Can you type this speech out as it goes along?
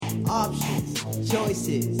options,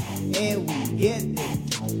 choices, and we get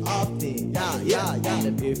them often. Yeah.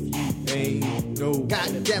 And if you ain't no,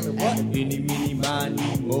 God damn it, what? Any, mini,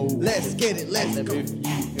 miny, mo. Let's get it, let's go. If you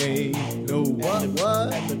ain't no,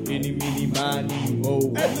 what? Any, mini, miny, mo.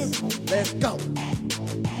 Let's go.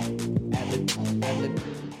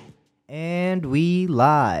 And we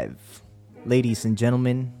live. Ladies and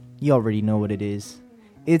gentlemen, you already know what it is.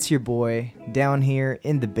 It's your boy down here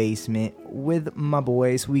in the basement with my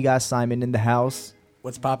boys. We got Simon in the house.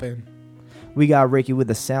 What's poppin'? We got Ricky with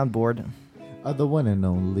the soundboard. The one and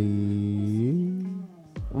only.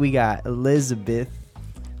 We got Elizabeth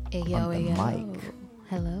Ayo, on the ayo. mic.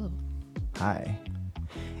 Hello. Hi.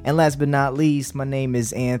 And last but not least, my name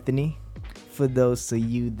is Anthony. For those of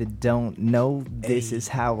you that don't know, this is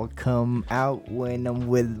how I come out when I'm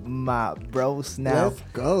with my bros. Now, Let's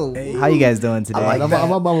go. how you guys doing today? I'm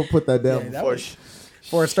gonna put that down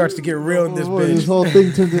Before it starts to get real in this before this bitch. whole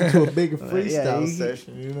thing turns into a big freestyle you-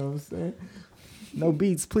 session. You know what I'm saying? No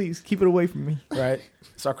beats, please. Keep it away from me. Right?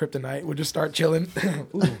 It's our kryptonite. We'll just start chilling.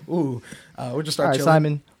 We'll just All start right, chilling.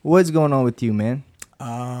 Simon, what's going on with you, man?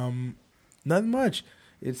 Nothing much.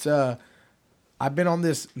 It's I've been on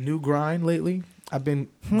this new grind lately. I've been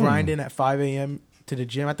grinding at 5 a.m. to the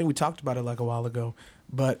gym. I think we talked about it like a while ago,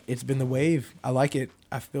 but it's been the wave. I like it.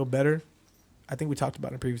 I feel better. I think we talked about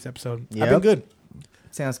it in a previous episode. I've been Yep. good.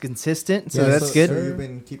 Sounds consistent, so Yeah, that's good. So you've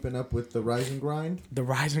been keeping up with the rise and grind. The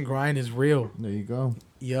rise and grind is real. There you go.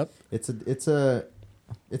 Yep. It's a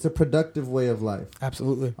productive way of life,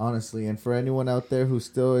 Absolutely. honestly. And for anyone out there who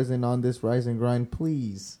still isn't on this rise and grind,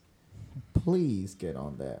 please get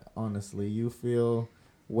on that. Honestly, you feel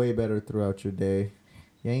way better throughout your day.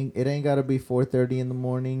 It ain't gotta be 4:30 in the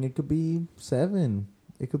morning. It could be 7.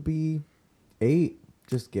 It could be 8.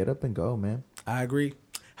 Just get up and go, man. I agree.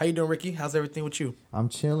 How you doing, Ricky? How's everything with you? I'm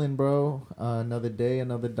chilling, bro. Another day,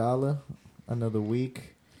 another dollar, another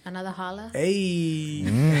week. Another holla? Hey.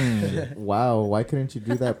 Wow, why couldn't you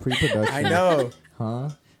do that pre-production? I know. Huh?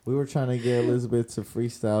 We were trying to get Elizabeth to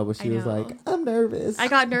freestyle, but she I was know. like, I'm nervous. I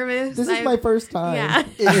got nervous. This is my first time. Yeah.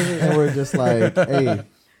 And we're just like, hey,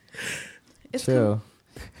 It's chill.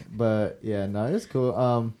 But yeah, no, it's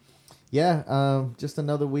cool. Just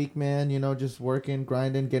another week, man. You know, just working,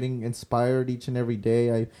 grinding, getting inspired each and every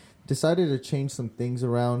day. I decided to change some things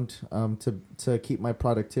around to keep my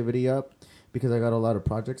productivity up because I got a lot of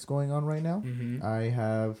projects going on right now. Mm-hmm. I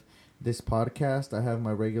have this podcast. I have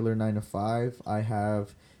my regular 9 to 5. I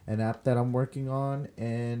have an app that I'm working on,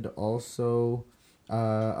 and also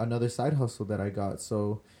another side hustle that I got.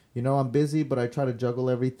 So, you know, I'm busy, but I try to juggle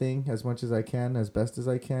everything as much as I can, as best as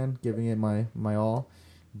I can, giving it my all.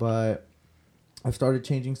 But I've started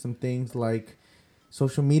changing some things like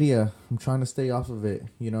social media. I'm trying to stay off of it,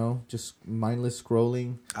 you know, just mindless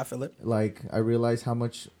scrolling. I feel it. Like, I realize how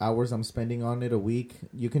much hours I'm spending on it a week.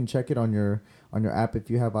 You can check it on your app if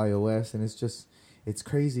you have iOS, and it's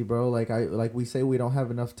crazy, bro. Like we say we don't have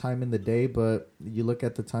enough time in the day, but you look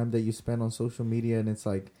at the time that you spend on social media, and it's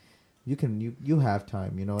like you have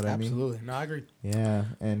time, you know what I mean? Absolutely. No, I agree. Yeah,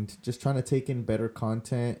 and just trying to take in better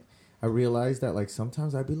content. I realized that, like,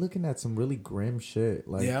 sometimes I'd be looking at some really grim shit.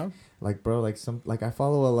 Like, Yeah. like, bro, like I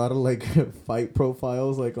follow a lot of like fight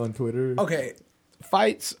profiles like on Twitter. Okay.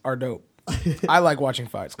 Fights are dope. I like watching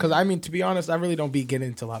fights. Because, I mean, to be honest, I really don't be getting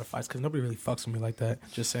into a lot of fights because nobody really fucks with me like that.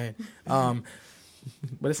 Just saying.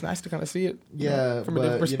 But it's nice to kind of see it. Yeah, from a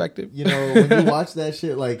different perspective. You know, when you watch that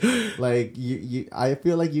shit, like you, I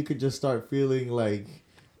feel like you could just start feeling like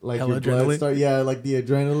Hella your blood adrenaline? like the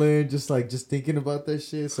adrenaline, just thinking about that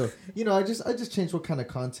shit. So, you know, I just changed what kind of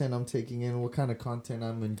content I'm taking in, what kind of content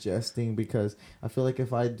I'm ingesting, because I feel like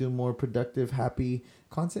if I do more productive, happy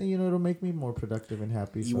content, you know, it'll make me more productive and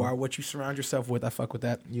happy. You are what you surround yourself with. I fuck with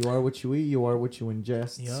that. You are what you eat. You are what you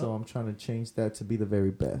ingest. Yep. So I'm trying to change that to be the very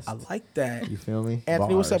best. I like that. You feel me?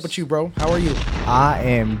 Anthony, what's up Bars. with you, bro? How are you? I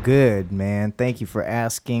am good, man. Thank you for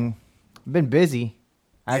asking. I've been busy.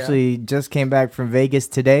 Actually, just came back from Vegas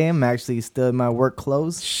today. I'm actually still in my work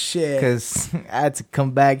clothes Shit. because I had to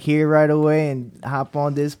come back here right away and hop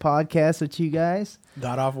on this podcast with you guys.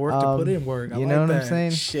 Got off work to put in work. I you like know what I'm that.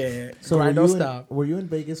 saying? Shit. So Grind, were don't you, stop. were you in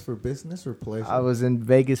Vegas for business or pleasure? I was in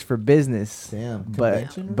Vegas for business. Damn. But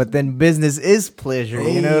Convention or but then business is pleasure.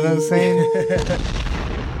 You know what I'm saying?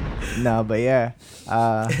 saying? No, but yeah.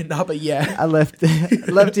 No, but yeah. I left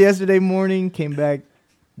yesterday morning, came back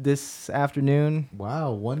this afternoon.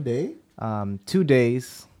 Wow, one day? 2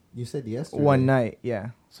 days, You said yesterday. one night.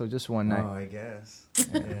 Yeah, so just one night. Oh, I guess.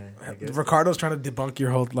 Yeah, I guess. Ricardo's trying to debunk your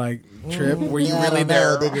whole like trip. Were you Yeah, I really don't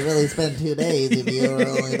there? know. Did you really spend 2 days if you were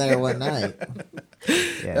only there one night?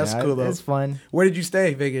 Yeah, That's cool, though. It's fun. Where did you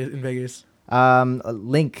stay? In Vegas. A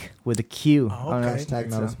Link with a Q. Oh, I don't know okay. if Hashtag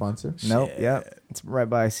it's not a so. sponsor. Nope. Shit. Yep. It's right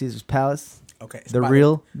by Caesar's Palace. Okay. The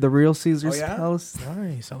real Caesar's Oh, yeah? Palace.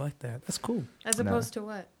 Nice. I like that. That's cool. As No. opposed to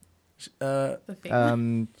what? Uh, The fake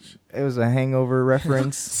one? It was a Hangover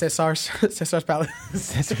reference. Cesar's Palace.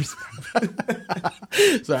 Caesar's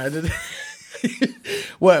Sorry. I did.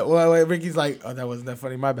 What? Ricky's like, oh, that wasn't that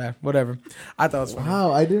funny. My bad. Whatever. I thought it was funny.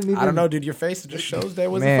 Wow, I didn't even. I don't know, dude. Your face just shows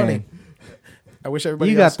that wasn't Man. funny. I wish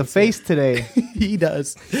everybody. You else got the could see face today. it. He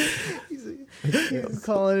does. I'm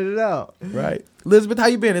calling it out. Right, Elizabeth. How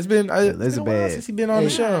you been? It's been a while Elizabeth. since you been on Hey, the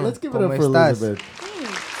show. Let's give it ¿Cómo up for estás? Elizabeth.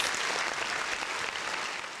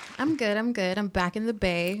 I'm good. I'm back in the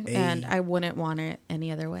Bay, Hey. and I wouldn't want it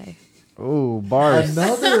any other way. Ooh, bars.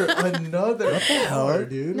 Another. What the hell,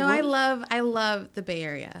 dude? No, I love the Bay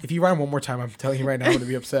Area. If you rhyme one more time, I'm telling you right now, I'm gonna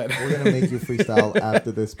be upset. We're gonna make you freestyle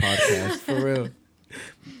after this podcast. For real.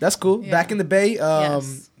 That's cool. Yeah. Back in the Bay.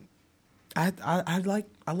 Yes. I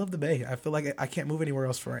love the Bay. I feel like I can't move anywhere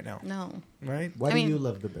else for right now. No, Right? Why I do mean- you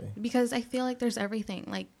love the Bay? because I feel like there's everything.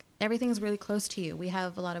 Like everything's really close to you. We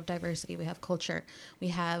have a lot of diversity. We have culture. We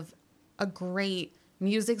have a great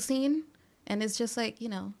music scene, and it's just like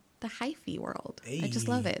the hyphy world. I just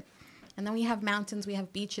love Hey. it. And then we have mountains. We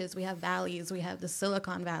have beaches. We have valleys. We have the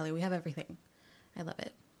Silicon Valley. We have everything. I love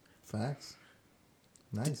it. Facts.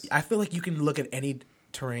 Nice. I feel like you can look at any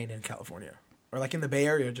terrain in California. Or like in the Bay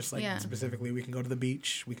Area, just like Yeah. specifically, we can go to the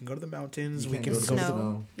beach, we can go to the mountains, You we can't can go to go the to Snow.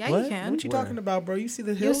 snow. Yeah, what? you can. What you Where? talking about, bro? You see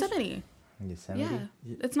the hills? Yosemite. Yosemite.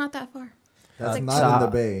 Yeah, it's not that far. That's like not in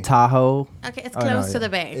the Bay. Tahoe. Okay, it's Oh, no, close to yeah. the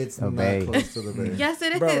Bay. It's Oh, not Bay. close to the Bay. Yes,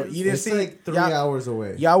 it is. Bro, you didn't It's see like 3 y'all- hours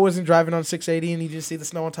away. Y'all wasn't driving on 680 and you just see the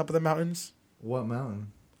snow on top of the mountains? What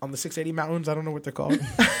mountain? On the 680 mountains? I don't know what they're called.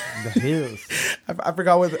 The hills. I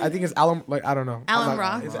forgot what, I think it's Alum, like, I don't know. Alum I'm not-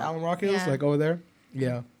 Rock. Is it Alum Rock Hills? Yeah. Like over there?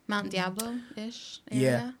 Yeah. Mount Diablo-ish Yeah.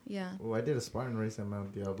 area. Yeah. Oh, I did a Spartan race at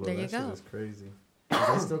Mount Diablo. There you That shit go. is crazy. Is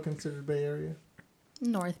that still considered Bay Area?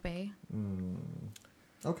 North Bay.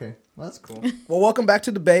 Okay, well, that's cool. Well, welcome back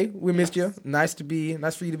to the Bay. We missed you. Nice for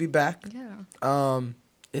you to be back. Yeah.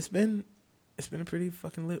 It's been a pretty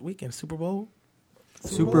fucking lit weekend. Super Bowl.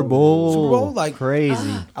 Super Bowl. Super Bowl, like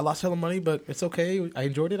crazy. I lost hella money, but it's okay. I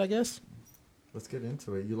enjoyed it, I guess. Let's get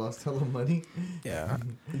into it. You lost hella money. Yeah,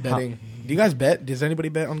 betting. Do you guys bet? Does anybody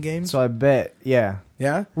bet on games? So I bet, yeah.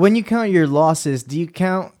 Yeah. When you count your losses, do you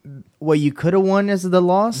count what you could have won as the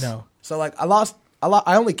loss? No. So like I lost.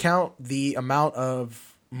 I only count the amount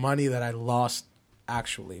of money that I lost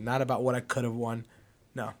actually, not about what I could have won.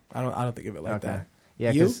 No, I don't think of it like Okay. that.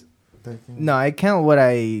 Yeah, You? 'cause- no, I count what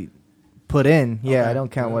I put in. Yeah, Okay. I don't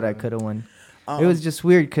count what I Okay. could have won. It was just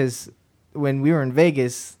weird because when we were in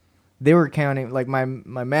Vegas, they were counting, like my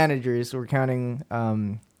managers were counting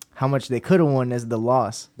how much they could have won as the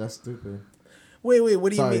loss. That's stupid. Wait. What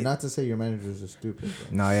do you Sorry, mean? not to say your managers are stupid.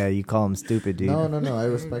 But No, yeah, you call them stupid, dude. no, I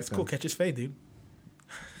respect It's cool. them. Catch his fade, dude.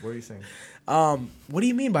 What are you saying? What do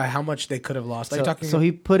you mean by how much they could have lost? Are you talking? So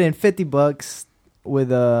he put in $50 with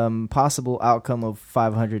possible outcome of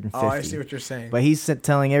 550. Oh, I see what you're saying. But he's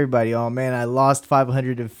telling everybody, "Oh man, I lost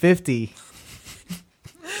 550."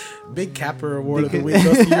 Big capper award of the week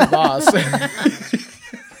goes to your boss.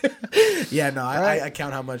 Yeah, no, I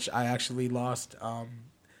count how much I actually lost.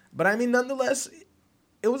 But I mean, nonetheless,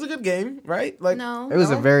 it was a good game, right? Like, No. It was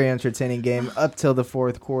a No? very entertaining game up till the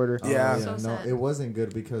fourth quarter. Yeah. So no, sad. it wasn't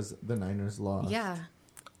good because the Niners lost. Yeah.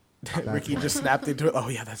 Ricky just snapped into it. Oh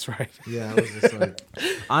yeah, that's right. Yeah, I was just like,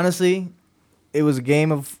 Honestly, it was a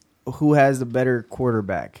game of who has the better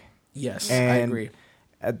quarterback. Yes, I And agree.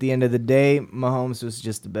 At the end of the day, Mahomes was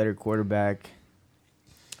just the better quarterback,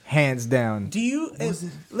 hands down. Do you?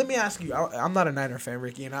 Let me ask you. I'm not a Niner fan,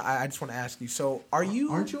 Ricky, and I just want to ask you. So, are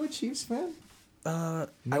you? aren't you a Chiefs fan? I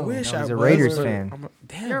No. wish No, I he's a was, Raiders but fan.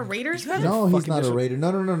 Damn, You're a Raiders you guys fan? are No, he's fucking not a dis- Raider.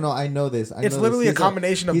 No. I know this. It's literally a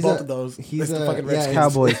combination of both of those. He's It's the a fucking yeah, Redskins.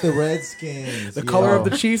 Cowboys. It's the Redskins. The color of Oh.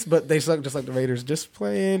 the Chiefs, but they suck just like the Raiders. Just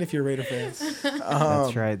playing if you're Raider fans.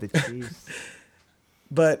 That's right, the Chiefs.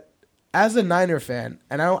 But as a Niner fan,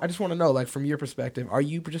 and I just want to know, like, from your perspective, are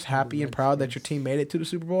you just happy and proud that your team made it to the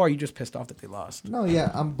Super Bowl, or are you just pissed off that they lost? No, yeah,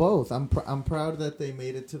 I'm both. I'm proud that they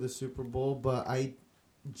made it to the Super Bowl, but I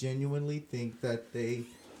genuinely think that they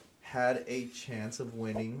had a chance of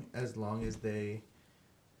winning as long as they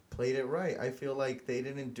played it right. I feel like they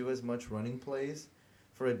didn't do as much running plays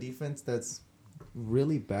for a defense that's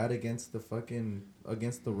really bad against the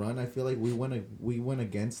run. I feel like we went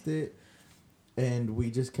against it, and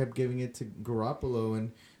we just kept giving it to Garoppolo,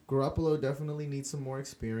 and Garoppolo definitely needs some more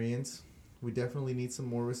experience. We definitely need some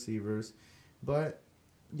more receivers, but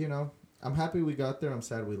I'm happy we got there. I'm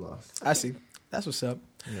sad we lost. I see. That's what's up.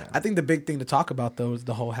 Yeah. I think the big thing to talk about though is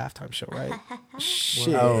the whole halftime show, right?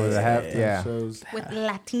 Shit. Oh, the half, Halftime yeah. shows. With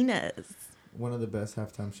Latinas. One of the best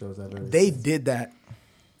halftime shows I've ever They seen. did that.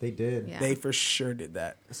 They did. Yeah. They for sure did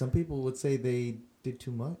that. Some people would say they did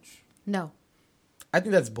too much. No. I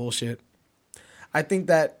think that's bullshit. I think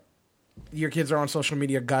that your kids are on social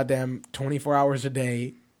media goddamn 24 hours a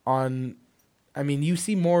day on, I mean, you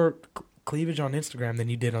see more cleavage on Instagram than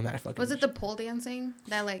you did on that fucking. Was it the pole dancing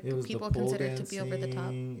that like It was people the pole considered to be over the top?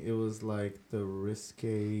 dancing, It was like the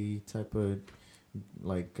risque type of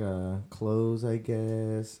like clothes, I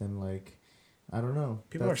guess, and like I don't know.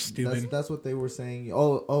 People are stupid. That's what they were saying.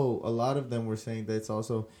 Oh, a lot of them were saying that it's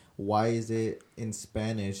also why is it in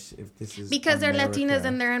Spanish if this is Because they're America? Latinas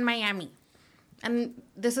and they're in Miami. And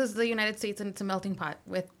this is the United States and it's a melting pot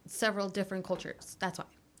with several different cultures. That's why.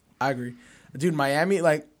 I agree. Dude, Miami,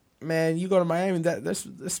 like, man, you go to Miami, they're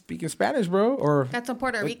speaking Spanish, bro. Or Got some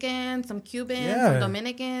Puerto Ricans, some Cubans, Yeah. some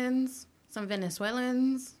Dominicans, some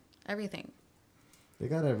Venezuelans, everything. They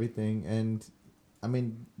got everything, and I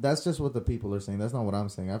mean that's just what the people are saying. That's not what I'm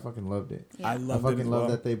saying. I fucking loved it. Yeah. I I love it fucking as love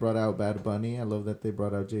well. that they brought out Bad Bunny. I love that they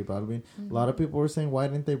brought out J Balvin. A lot of people were saying, why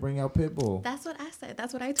didn't they bring out Pitbull? That's what I said.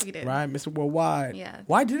 That's what I tweeted. Right, Mr. Worldwide. Yeah.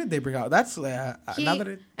 Why didn't they bring out? That's now that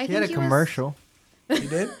it, I He had a was- commercial. he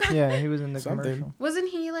did. Yeah, he was in the Something. commercial. Wasn't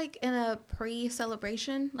he like in a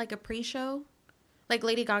pre-celebration, like a pre-show? Like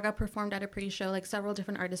Lady Gaga performed at a pre-show. Like several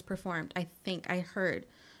different artists performed. I think I heard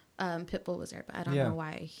Pitbull was there, but I don't Yeah. know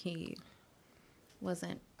why he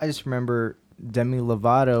wasn't. I just remember Demi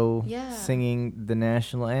Lovato Yeah. singing the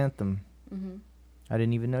national anthem. Hmm. I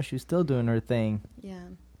didn't even know she was still doing her thing. Yeah,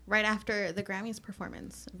 right after the Grammys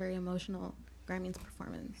performance, a very emotional Grammys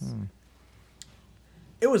performance.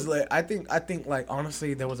 It was lit. I think like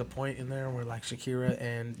honestly, there was a point in there where like Shakira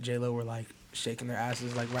and J Lo were like shaking their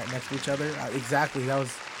asses like right next to each other. Exactly. That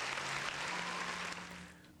was.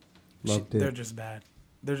 Loved it. They're just bad.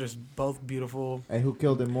 They're just both beautiful. Hey, who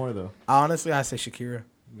killed it more though? Honestly, I say Shakira.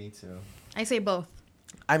 Me too. I say both.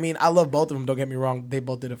 I mean, I love both of them. Don't get me wrong; they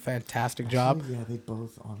both did a fantastic job. Yeah, they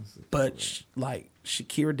both honestly. But like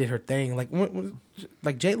Shakira did her thing.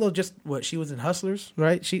 Like J Lo just she was in Hustlers,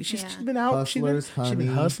 right? She's Yeah. been out. She's been Honey.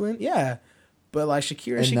 hustling, yeah. But like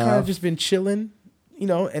Shakira, she kind Enough. of just been chilling, you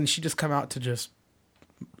know, and she just come out to just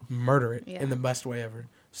murder it Yeah. in the best way ever.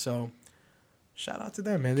 So shout out to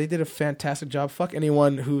them, man. They did a fantastic job. Fuck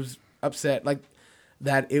anyone who's upset like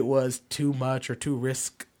that. It was too much or too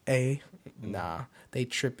risque. Nah, they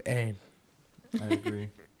trip. I agree.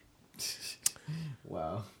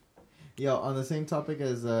 Wow. Yo, on the same topic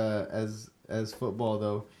as football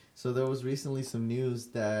though. So there was recently some news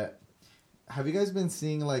that have you guys been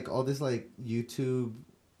seeing like all this like YouTube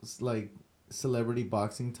like celebrity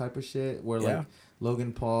boxing type of shit where Yeah. like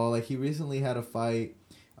Logan Paul like he recently had a fight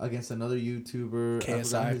against another YouTuber. I forgot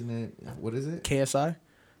KSI. his name. What is it? KSI.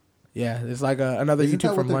 Yeah, it's like another Isn't YouTube that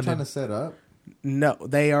what from they're London. trying to set up? No,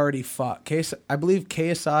 they already fought. I believe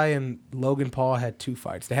KSI and Logan Paul had 2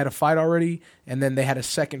 fights. They had a fight already, and then they had a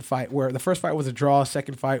second fight where the first fight was a draw.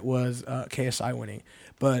 Second fight was KSI winning.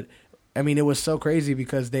 But I mean, it was so crazy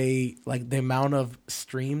because they like the amount of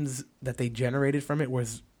streams that they generated from it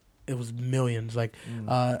was millions. Like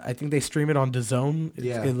I think they stream it on DAZN.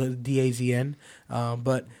 Yeah. DAZN.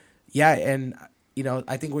 But yeah, and you know,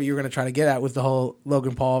 I think what you're gonna try to get at was the whole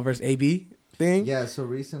Logan Paul versus AB thing. Yeah, so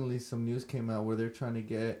recently some news came out where they're trying to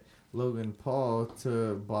get Logan Paul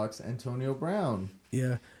to box Antonio Brown.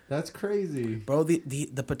 Yeah. That's crazy. Bro,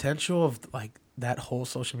 the potential of like that whole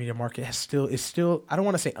social media market is still I don't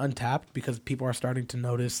want to say untapped because people are starting to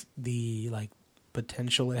notice the like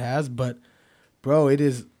potential it has, but bro, it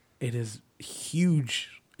is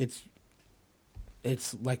huge.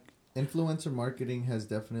 It's like Influencer marketing has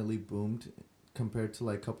definitely boomed compared to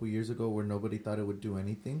like a couple years ago where nobody thought it would do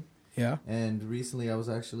anything. yeah. And recently I was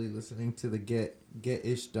actually listening to the Get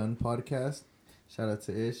Ish Done podcast. Shout out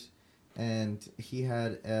to Ish. And he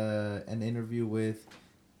had an interview with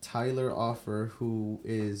Tyler Offer, who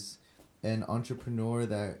is an entrepreneur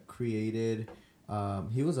that created...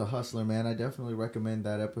 he was a hustler, man. I definitely recommend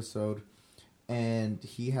that episode. And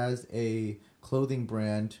he has a clothing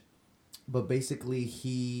brand. But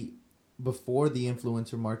basically before the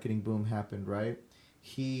influencer marketing boom happened, right?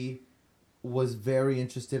 He was very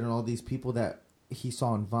interested in all these people that he saw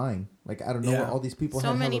on Vine. Like, I don't know, Yeah. all these people So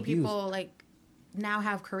had many hella views. people like now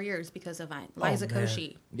have careers because of Vine. Liza man.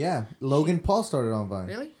 Koshy. Yeah, Logan Paul started on Vine.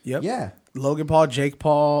 Really? Yep. Yeah. Logan Paul, Jake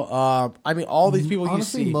Paul, I mean all these people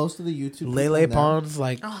Honestly, you see. most of the YouTube Lele people now- Pons,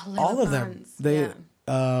 like Oh, Lele all of them. Pons, They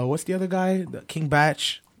yeah. what's the other guy? King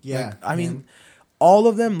Batch. Yeah, Like, I mean him. all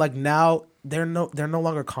of them like now they're no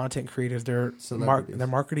longer content creators. They're Celebrities. they're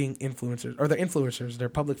marketing influencers, or they're influencers. They're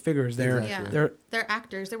public figures. They're Exactly. Yeah. they're They're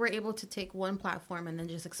actors. They were able to take one platform and then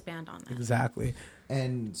just expand on that. exactly.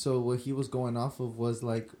 And so what he was going off of was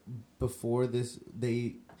like before this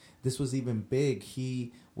was even big,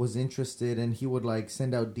 he was interested and he would like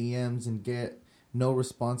send out DMs and get no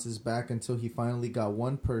responses back until he finally got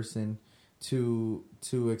one person to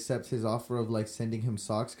accept his offer of like sending him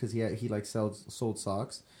socks, because he like sold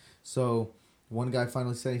socks. So one guy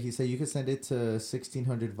finally said, he said you could send it to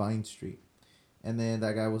 1600 Vine Street, and then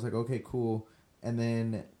that guy was like, okay, cool. And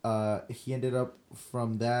then he ended up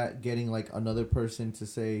from that getting like another person to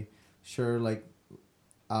say, sure, like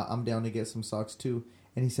I'm down to get some socks too.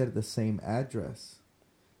 And he said the same address.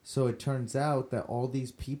 So it turns out that all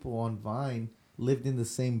these people on Vine lived in the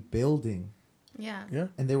same building. Yeah. Yeah.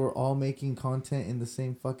 And they were all making content in the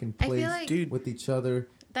same fucking I feel place like Dude. with each other.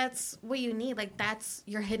 that's what you need. Like, that's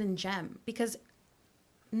your hidden gem. Because,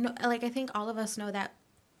 no, like, I think all of us know that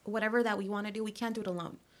whatever that we want to do, we can't do it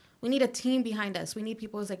alone. We need a team behind us. We need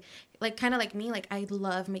people who's like kind of like me. Like, I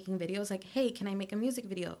love making videos. Like, hey, can I make a music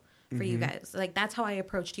video for you guys? Like, that's how I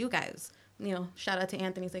approached you guys. You know, shout out to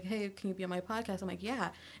Anthony. He's like, hey, can you be on my podcast? I'm like, yeah.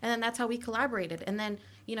 And then that's how we collaborated. And then,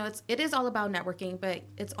 you know, it is all about networking, but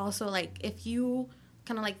it's also like, if you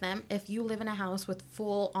kind of like them, if you live in a house with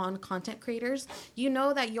full on content creators, you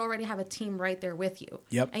know that you already have a team right there with you.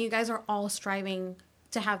 Yep. And you guys are all striving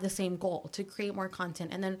to have the same goal, to create more content.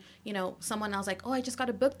 And then, you know, someone else like, oh, I just got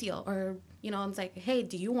a book deal. Or, you know, it's like, hey,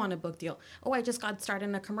 do you want a book deal? Oh, I just got started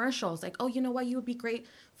in a commercial. It's like, oh, you know what? You would be great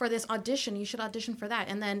for this audition. You should audition for that.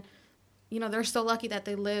 And then, you know, they're so lucky that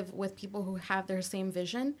they live with people who have their same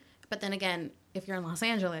vision. But then again, if you're in Los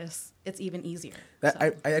Angeles, it's even easier. That,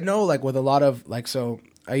 So, I know, like, with a lot of, like, so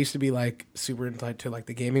I used to be, like, super into, like,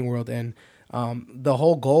 the gaming world, and the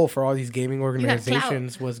whole goal for all these gaming got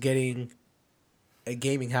organizations was getting a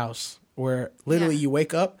gaming house where literally Yeah. you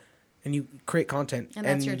wake up and you create content. And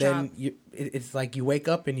that's your then job. It's like you wake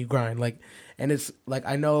up and you grind. Like, and it's, like,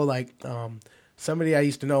 I know, like, somebody I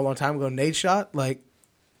used to know a long time ago, Nate Shot, like,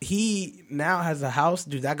 he now has a house.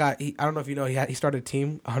 Dude, that guy, I don't know if you know, he started a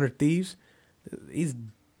team, 100 Thieves. He's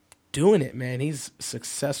doing it, man. He's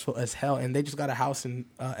successful as hell, and they just got a house in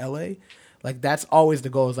LA. Like, that's always the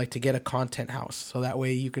goal, is like to get a content house, so that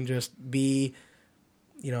way you can just be,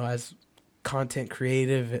 you know, as content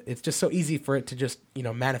creative. It's just so easy for it to just, you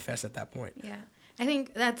know, manifest at that point. yeah. I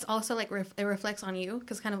think that's also like it reflects on you,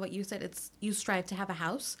 because kind of what you said, it's you strive to have a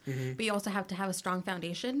house, but you also have to have a strong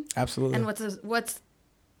foundation. Absolutely. And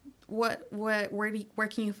where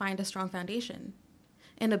can you find a strong foundation?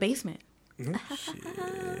 In a basement.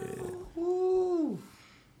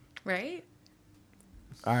 Right?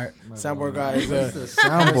 All right, soundboard guys.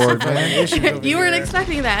 Soundboard, man. You weren't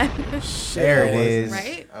expecting that. There it is.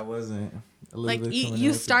 Right? I wasn't. Like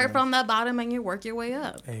you start from the bottom and you work your way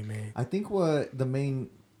up. Hey, man. I think what the main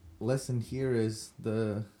lesson here is,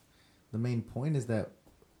 the main point is that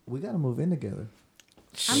we got to move in together.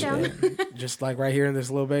 I'm down. Just like right here in this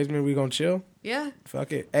little basement, we gonna chill. Yeah,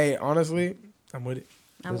 Fuck it. Hey, honestly, I'm with it.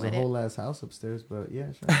 I'm There's with a it. whole ass house upstairs, but yeah,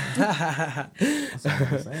 sure. That's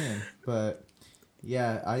what I'm saying. But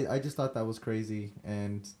yeah, I just thought that was crazy,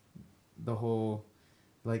 and the whole,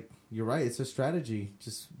 like, you're right, it's a strategy.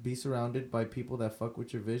 Just be surrounded by people that fuck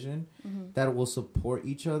with your vision, that will support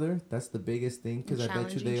each other. That's the biggest thing, because I bet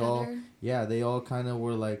you Challenge they each all, other. yeah, they all kind of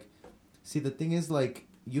were like, see, the thing is, like,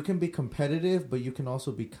 you can be competitive, but you can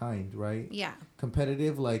also be kind, right? Yeah,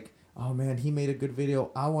 Competitive, like, oh man, he made a good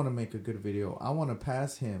video, I want to make a good video, I want to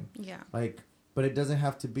pass him. yeah, Like, but it doesn't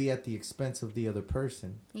have to be at the expense of the other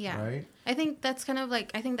person. yeah. Right? I think that's kind of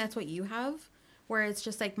like, I think that's what you have, where it's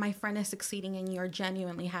just like my friend is succeeding and you're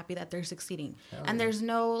genuinely happy that they're succeeding. Hell And yeah. there's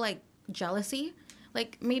no like jealousy.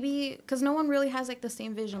 Like maybe, because no one really has like the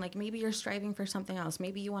same vision. Like maybe you're striving for something else.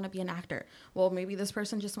 Maybe you want to be an actor. Well, maybe this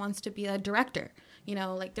person just wants to be a director. You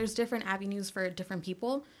know, like there's different avenues for different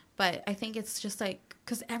people. But I think it's just like,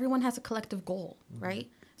 because everyone has a collective goal, right?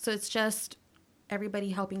 So it's just everybody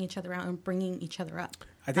helping each other out and bringing each other up.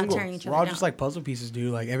 I think not tearing each we're other all down. just like puzzle pieces,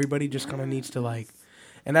 dude. Like, everybody just kind of needs to, like,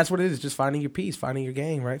 and that's what it is, just finding your piece, finding your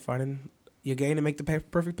gang, right? Finding your gang to make the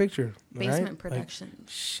perfect picture. Basement right? production. Like,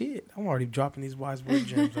 shit, I'm already dropping these wise word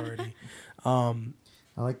gems already.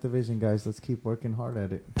 I like the vision, guys. Let's keep working hard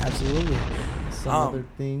at it. Absolutely. Some other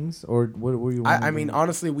things, or what were you? I mean,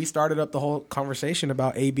 honestly, we started up the whole conversation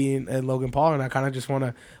about AB and Logan Paul, and I kind of just want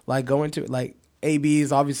to, like, go into it. Like, AB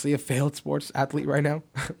is obviously a failed sports athlete right now.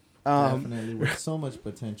 definitely with so much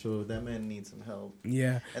potential. That man needs some help.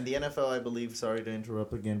 Yeah. And the NFL, I believe, sorry to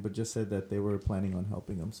interrupt again, but just said that they were planning on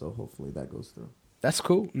helping him. So hopefully that goes through. That's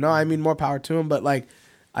cool. No, I mean, more power to him. But, like,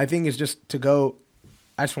 I think it's just to go.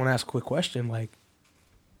 I just want to ask a quick question, like,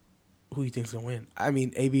 who you think's gonna win? I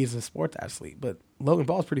mean, AB is a sports athlete, but Logan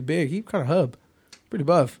Paul's pretty big. He kind of hub, pretty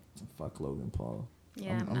buff. Fuck Logan Paul.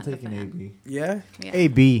 Yeah, I'm not a taking fan. AB. Yeah. Yeah.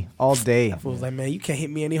 AB all day. That fool's like, man, you can't hit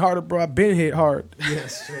me any harder, bro. I've been hit hard. Yeah,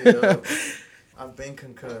 straight up. I've been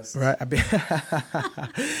concussed. Right.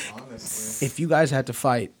 Honestly. If you guys had to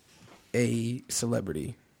fight a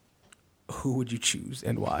celebrity, who would you choose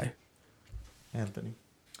and why? Anthony.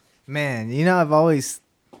 Man, you know, He's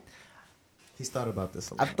thought about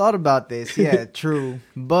this a lot. I've thought about this. Yeah, true.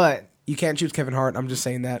 But You can't choose Kevin Hart. I'm just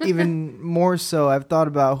saying that. even more so, I've thought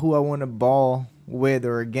about who I want to ball with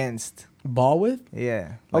or against. Ball with?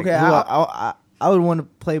 Yeah. Okay, who I would want to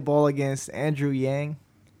play ball against Andrew Yang.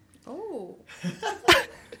 Oh.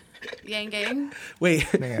 Yang gang. Wait.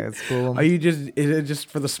 Yeah, that's cool. Are you just? Is it just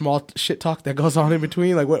for the small shit talk that goes on in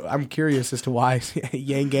between? Like, what? I'm curious as to why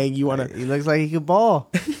Yang Gang. You wanna? He looks like he could ball.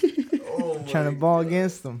 Oh, Trying to ball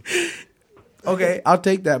against him. Okay, I'll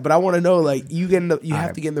take that. But I want to know, like, you have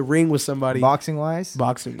Alright. to get in the ring with somebody. Boxing wise,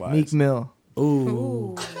 Boxing wise. Meek Mill. Ooh.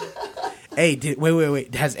 Ooh. Hey,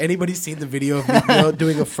 wait. Has anybody seen the video of Meek Mill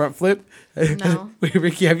doing a front flip? No. Wait,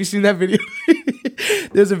 Ricky, have you seen that video?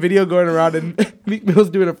 There's a video going around and Meek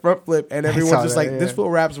Mill's doing a front flip, and everyone's saw just that, like, yeah. this fool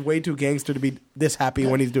rap's way too gangster to be this happy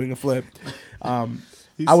when he's doing a flip.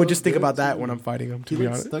 I would just think about that when I'm fighting him, to He be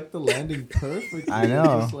like honest. stuck the landing perfectly. I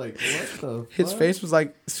know. Just like, what the His fuck? face was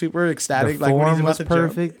like super ecstatic. The like when he's form about was to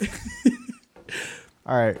jump. perfect.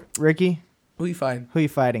 All right, Ricky, Who you find? who you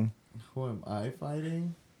fighting? Who am I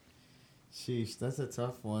fighting? Sheesh, that's a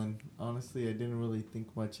tough one. Honestly, I didn't really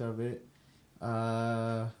think much of it.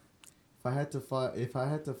 If I had to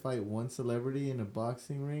fight one celebrity in a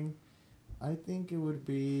boxing ring, I think it would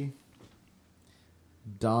be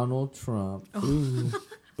Donald Trump.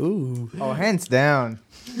 Ooh. Oh, hands down.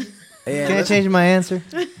 Yeah, Can I change my answer?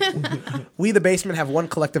 we, the basement, have one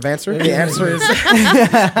collective answer. The answer is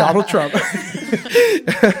Donald Trump.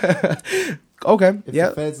 Okay. If Yeah.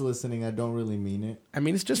 the Fed's listening, I don't really mean it. I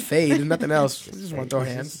mean, it's just fade and nothing else. I just want to throw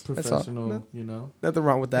It's hands. just That's all. professional, you know. Nothing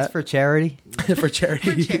wrong with That's that. for charity. For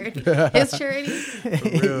charity. For charity. His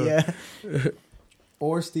charity. real. Yeah.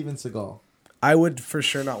 Or Steven Seagal. I would for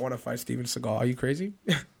sure not want to fight Steven Seagal. Are you crazy?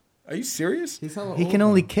 Are you serious? He's hella He old can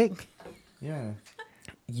only now. kick. Yeah.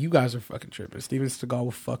 You guys are fucking tripping. Steven Seagal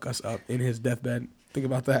will fuck us up in his deathbed. Think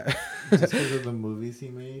about that. Just because of the movies he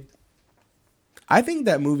made. I think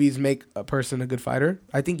that movies make a person a good fighter.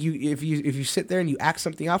 I think if you sit there and you act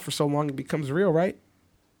something out for so long, it becomes real, right?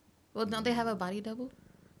 Well, don't they have a body double?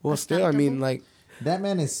 Well, A still, stunt I mean, double? like, That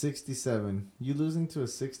man is 67. You losing to a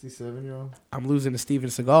 67-year-old? I'm losing to Steven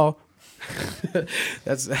Seagal.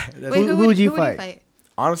 that's Wait, Who would you who fight?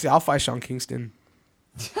 honestly, I'll fight Sean Kingston.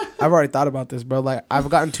 I've already thought about this, bro. Like, I've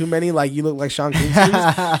gotten too many. Like, you look like Sean Kingston.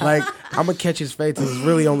 Like, I'm gonna catch his face. There's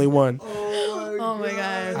really only one. Oh my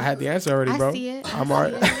god. I had the answer already, bro. I see it. I'm I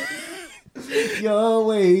already. see it. You're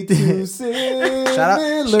way too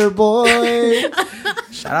similar, boy.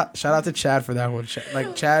 Shout out to Chad for that one.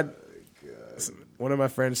 Like Chad, one of my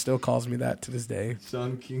friends still calls me that to this day.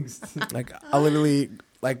 Sean Kingston. Like, I literally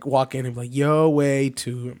like walk in and be like, "Yo, way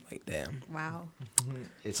too." I'm like, damn. Wow.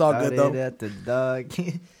 It's all good, Started though. At the dog.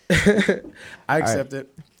 I accept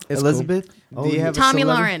it. It's Elizabeth, Oh, do you yeah. have Tommy a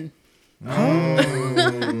celebrity?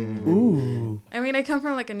 Lauren. Ooh. I mean, I come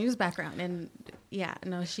from like a news background, and yeah,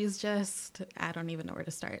 no, she's just, I don't even know where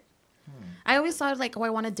to start. I always thought like, oh, I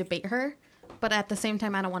want to debate her, but at the same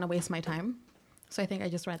time, I don't want to waste my time. So I think I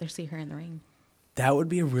just rather see her in the ring. That would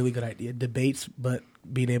be a really good idea. Debates, but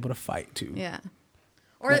being able to fight too. Yeah.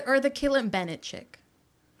 Or the Caitlyn Bennett chick.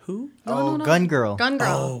 Who? Oh, Gun Girl. Gun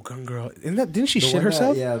Girl. Oh, gun girl. Didn't she The shit one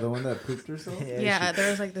herself? Yeah, the one that pooped herself. Yeah, there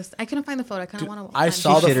was like this. I couldn't find the photo. I kind of want to. I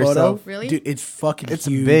saw the shit photo. herself. Really? Dude, it's fucking It's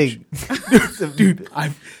huge. big. Dude,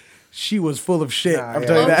 she was full of shit. Nah, I'm yeah.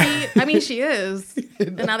 telling you that. Low-key, I mean, she is.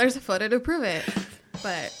 And now there's a photo to prove it.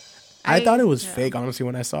 But I thought it was yeah. fake, honestly,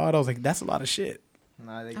 when I saw it. I was like, that's a lot of shit.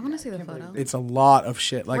 I want to see the photo. It's a lot of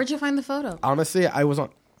shit. Like, Where'd you find the photo? honestly, I was on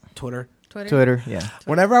Twitter. Twitter, yeah.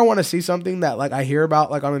 Whenever I want to see something that like I hear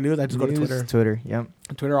about like on the news, I just go to News, Twitter. Twitter, yep.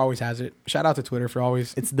 Twitter always has it. Shout out to Twitter for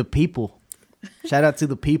always. It's the people. Shout out to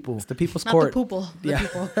the people. It's the people's Not court. the poople. The Yeah.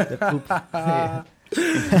 people. The poop.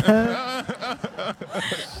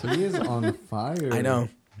 She is on fire. I know.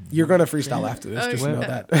 You're gonna freestyle after this. Oh, Just yeah. know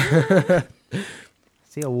that.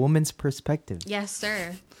 See a woman's perspective. Yes,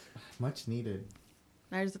 sir. Much needed.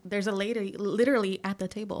 There's a lady literally at the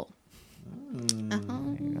table.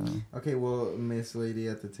 Uh-huh. Okay, well, Miss Lady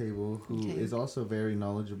at the table, who is Okay. also very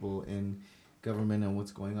knowledgeable in government and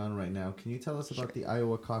what's going on right now. Can you tell us about the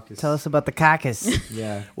Iowa caucus? Tell us about the caucus.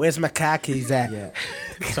 Yeah. Where's my khakis at? Yeah.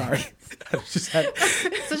 Sorry. I just had...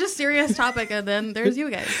 Such a serious topic, and then there's you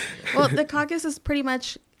guys. Well, the caucus is pretty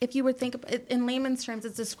much, if you would think of it, in layman's terms,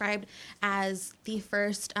 it's described as the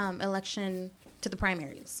first election to the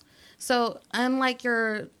primaries. So unlike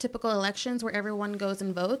your typical elections where everyone goes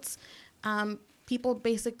and votes, people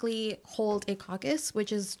basically hold a caucus,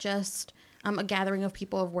 which is just a gathering of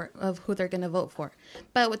people of who they're going to vote for.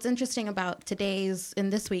 But what's interesting about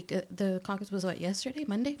this week, the caucus was yesterday?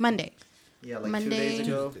 Monday. Yeah, like Monday, 2 days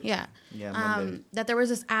ago. Yeah. Yeah, Monday. That there was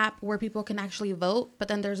this app where people can actually vote, but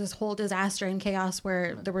then there's this whole disaster and chaos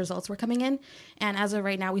where the results were coming in. And as of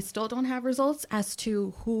right now, we still don't have results as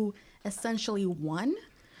to who essentially won,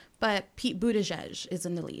 but Pete Buttigieg is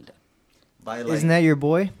in the lead. By Isn't that your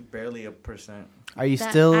boy? barely a percent? Are you That-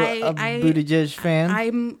 still I- a Buttigieg fan?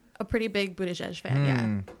 I'm a pretty big Buttigieg fan,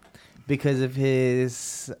 yeah. Because of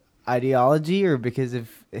his ideology or because of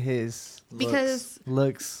his Because,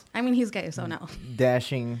 looks, I mean, he's gay, so no.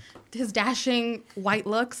 dashing? His dashing white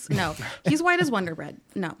looks, no. He's white as Wonder Bread,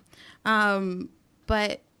 no.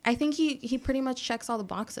 But I think he pretty much checks all the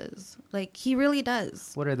boxes. Like, he really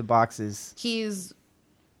does. What are the boxes? He's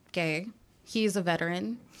gay. He's a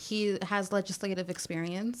veteran. He has legislative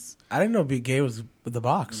experience. I didn't know Big Gay was with the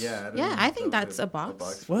box. Yeah. Yeah, I think that's a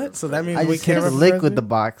box. What? So that means I we just hit can't a run for lick with the president?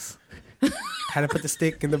 box. Had to put the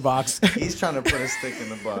stick in the box. He's trying to put a stick in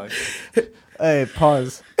the box. Hey,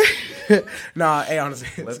 pause. Nah, hey, honestly,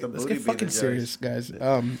 Let let's the get booty be fucking the judge. serious, guys.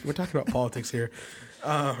 We're talking about politics here.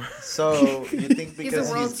 So you think He's a because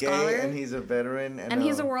world he's gay scholar. and he's a veteran And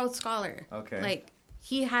he's a world scholar. Okay. Like,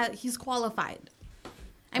 he's qualified.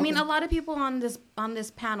 I mean, a lot of people on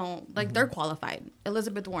this panel, like, they're qualified.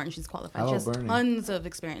 Elizabeth Warren, she's qualified. How She has about Bernie? tons of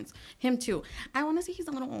experience. Him too. I want to say he's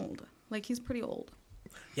a little old. Like, he's pretty old.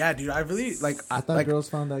 Yeah, dude, I really like. I thought girls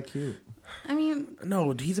found that cute. I mean,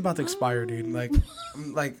 No, he's about to expire, dude. Like,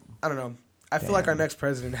 I don't know. I feel like our next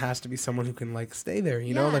president has to be someone who can like stay there,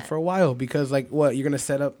 you know, Yeah. like for a while. Because like, what you're gonna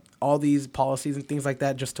set up all these policies and things like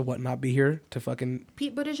that just to not be here to fucking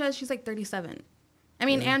Pete Buttigieg, she's like 37. I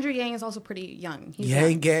mean, Andrew Yang is also pretty young. He's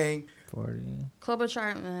gang young. gang. 40.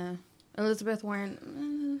 Klobuchar, Elizabeth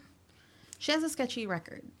Warren, she has a sketchy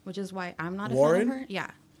record, which is why I'm not a Warren? fan of her.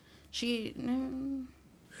 Yeah. She,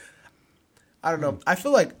 I don't know. I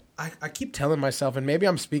feel like I keep telling myself, and maybe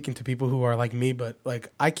I'm speaking to people who are like me, but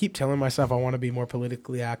like I keep telling myself I want to be more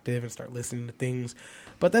politically active and start listening to things.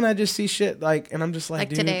 But then I just see shit like, and I'm just like, Like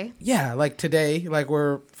dude, today? Yeah, like today, like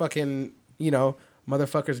we're fucking, you know,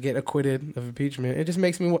 motherfuckers get acquitted of impeachment. It just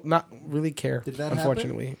makes me not really care. Did that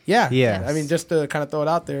unfortunately, happen? yeah, Yes. I mean, just to kind of throw it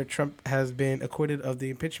out there, Trump has been acquitted of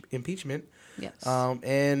the impeachment. yes.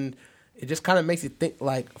 And it just kind of makes you think,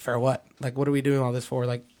 like, for what? Like, what are we doing all this for?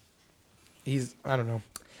 Like, I don't know.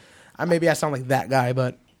 Maybe I sound like that guy,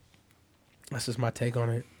 but that's just my take on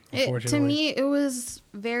it, unfortunately. To me, it was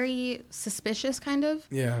very suspicious, kind of.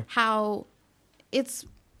 Yeah. How it's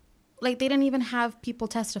like they didn't even have people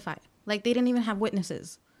testify. Like, they didn't even have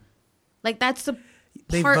witnesses. Like, that's the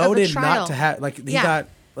They part of a voted trial. not to have, like, he Yeah. got,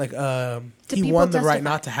 like, he people won the right testify.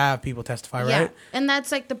 not to have people testify, Yeah, right? and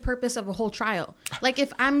that's like the purpose of a whole trial. Like,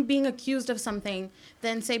 if I'm being accused of something,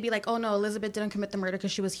 then be like, oh no, Elizabeth didn't commit the murder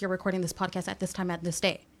because she was here recording this podcast at this time at this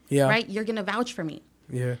day. Yeah. Right? You're gonna vouch for me,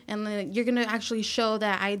 Yeah. and then you're gonna actually show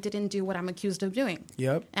that I didn't do what I'm accused of doing.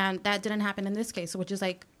 Yep. And that didn't happen in this case, which is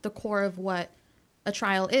like the core of what a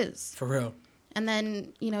trial is. For real. And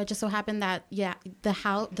then, it just so happened that,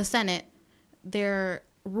 the Senate, they're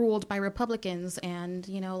ruled by Republicans. And,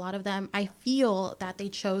 a lot of them, I feel that they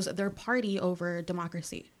chose their party over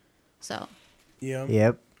democracy. So, Yeah.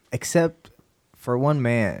 Yep. Except for one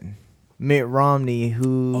man, Mitt Romney,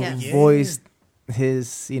 who Yes. Yeah. voiced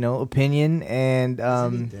his, opinion and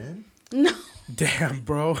Isn't he dead? no. Damn,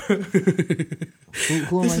 bro.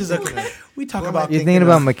 who am This I is thinking of? we talk Who am about You're thinking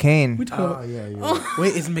about We McCain. talk Oh, about, yeah, you're right.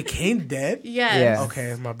 wait, is McCain dead? Yes. Yeah.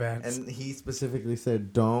 Okay, my bad. And He specifically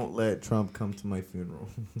said, "Don't let Trump come to my funeral."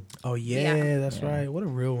 Oh yeah, Yeah. that's right. What a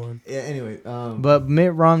real one. Yeah. Anyway, But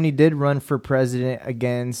Mitt Romney did run for president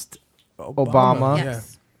against, Obama.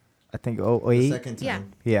 Yes. I think, the 08. second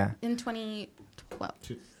time. Yeah. Yeah. In 2012.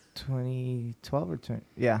 2012 or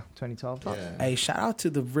 2012? Yeah. Hey, shout out to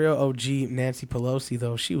the real OG Nancy Pelosi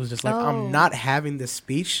though. She was just like, Oh. I'm not having this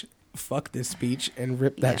speech. Fuck this speech and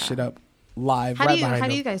rip that Yeah. shit up live How right do you behind how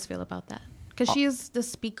do him. you guys feel about that? Because she is the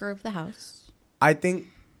Speaker of the House. I think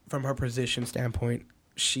from her position standpoint,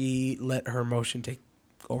 she let her emotion take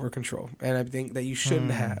over control, and I think that you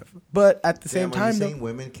shouldn't have. But at the same Damn, are you time, saying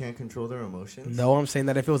women can't control their emotions? no, I'm saying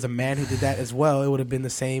that if it was a man who did that as well, it would have been the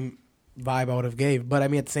same vibe I would have gave. But I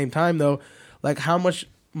mean, at the same time, though, Like, how much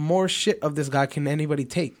more shit of this guy can anybody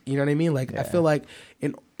take? You know what I mean? Like, I feel like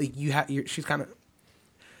she's kind of,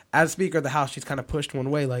 as Speaker of the House, she's kind of pushed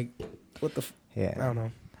one way. Like, what the? Yeah. I don't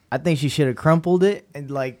know. I think she should have crumpled it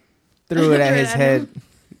and like threw it at his head.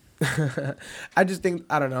 I just think,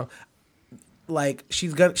 I don't know. Like,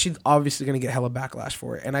 she's obviously gonna get hella backlash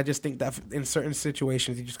for it, and I just think that in certain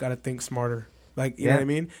situations you just gotta think smarter. Like, you know what I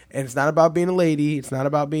mean? And it's not about being a lady. It's not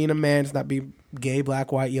about being a man. It's not being gay,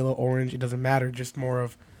 black, white, yellow, orange. It doesn't matter. Just more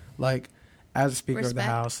of like, as a Speaker of the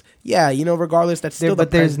House, yeah, you know, regardless, that's still.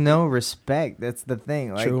 But there's no respect. That's the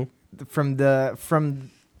thing. Like, True. From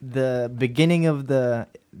the beginning of the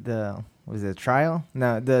was it trial?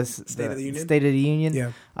 No, the State of the Union.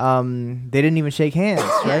 Yeah. They didn't even shake hands,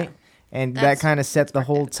 right? And that kind of set the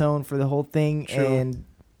whole tone for the whole thing. True. And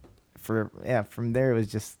from there it was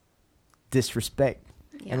just disrespect.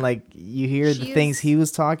 Yeah. And like you hear the things he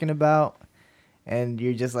was talking about, and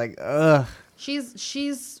you're just like, ugh.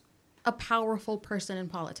 She's a powerful person in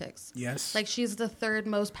politics. Yes. Like, she's the third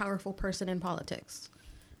most powerful person in politics.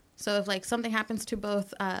 So if like something happens to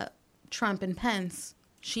both Trump and Pence,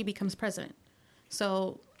 she becomes president.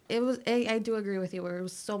 So it was. I do agree with you. Where it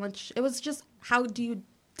was so much. It was just, how do you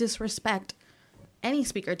disrespect any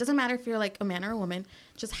speaker? It doesn't matter if you're like a man or a woman.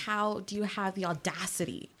 Just how do you have the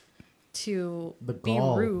audacity to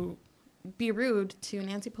be rude to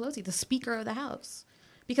Nancy Pelosi, the Speaker of the House?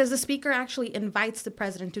 Because the Speaker actually invites the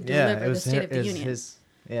president to deliver the State of the Union. It was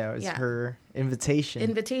her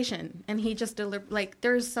invitation. And he just delivered. Like,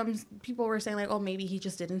 there's some people were saying like, oh, maybe he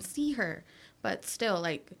just didn't see her. But still,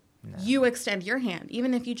 like, you extend your hand.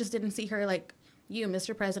 Even if you just didn't see her, like, you,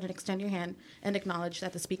 Mr. President, extend your hand and acknowledge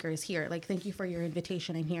that the Speaker is here. Like, thank you for your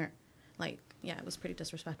invitation. I'm here. Like, yeah, it was pretty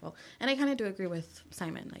disrespectful. And I kind of do agree with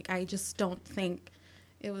Simon. Like, I just don't think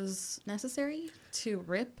it was necessary to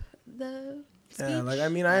rip the speech. Yeah, like, I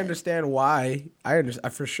mean, I understand why.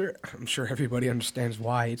 For sure. I'm sure everybody understands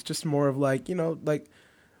why. It's just more of like, you know, like,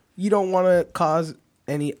 you don't want to cause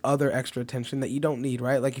any other extra attention that you don't need,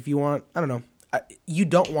 right? Like, if you want, I don't know. You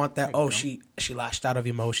don't want that, she lashed out of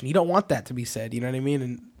emotion. You don't want that to be said, you know what I mean?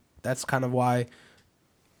 And that's kind of why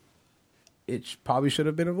it probably should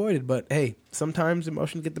have been avoided. But, hey, sometimes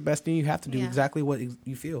emotions get the best of you. You have to do exactly what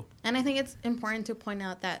you feel. And I think it's important to point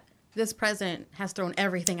out that this president has thrown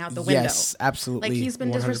everything out the window. Yes, absolutely. Like, he's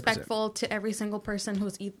been 100%. Disrespectful to every single person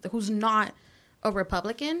who's not a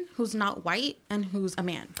Republican, who's not white, and who's a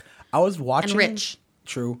man. I was watching... And rich.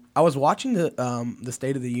 True. I was watching the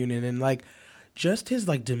State of the Union, and, like, just his,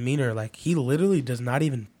 like, demeanor, like, he literally does not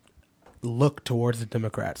even look towards the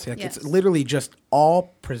Democrats. Like, It's literally just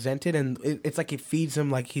all presented, and it's like it feeds him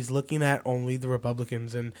like he's looking at only the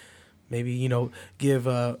Republicans, and maybe, you know, give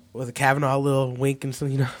with Kavanaugh a little wink and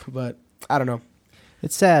something, you know, but I don't know.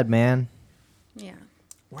 It's sad, man. Yeah.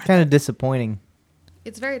 Kind of disappointing.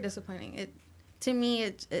 It's very disappointing. To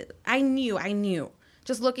me, I knew.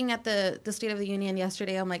 Just looking at the State of the Union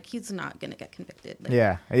yesterday, I'm like, he's not going to get convicted. Like,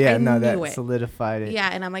 that solidified it. Yeah,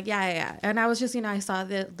 and I'm like, yeah. And I was just, you know, I saw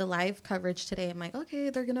the live coverage today. I'm like, okay,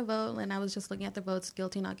 they're going to vote. And I was just looking at the votes,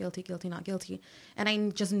 guilty, not guilty, guilty, not guilty. And I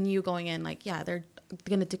just knew going in, like, yeah, they're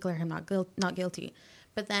going to declare him not guilty.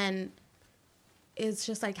 But then it's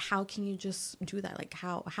just like, how can you just do that? Like,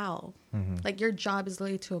 how? Mm-hmm. Like, your job is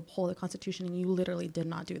literally to uphold the Constitution, and you literally did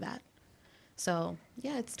not do that. So,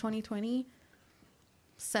 yeah, it's 2020.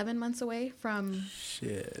 7 months away from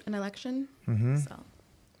an election. Mm-hmm. So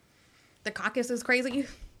the caucus is crazy.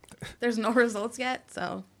 There's no results yet.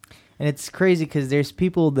 So, and it's crazy because there's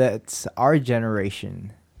people that's our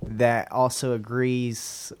generation that also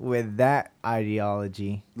agrees with that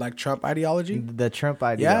ideology, like Trump ideology. The Trump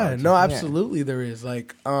ideology. Yeah, no, absolutely, there is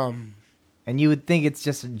like. And you would think it's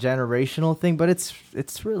just a generational thing, but it's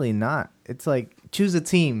really not. It's like, choose a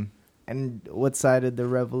team and what side of the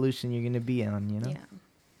revolution you're going to be on. You know. Yeah.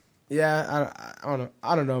 Yeah,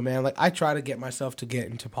 I don't know, man. Like, I try to get myself to get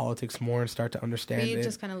into politics more and start to understand it. But you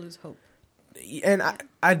just kind of lose hope. And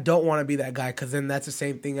I don't want to be that guy, because then that's the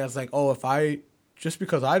same thing as like, oh, just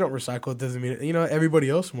because I don't recycle, it doesn't mean, you know, everybody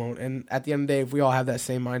else won't. And at the end of the day, if we all have that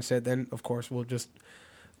same mindset, then of course we'll just,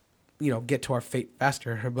 you know, get to our fate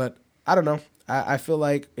faster. But I don't know. I feel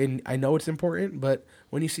like, and I know it's important, but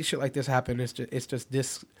when you see shit like this happen, it's just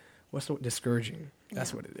discouraging.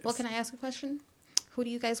 That's what it is. Well, can I ask a question? Who do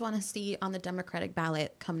you guys want to see on the Democratic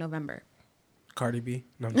ballot come November? Cardi B.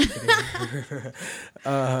 No, I'm just kidding.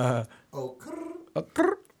 I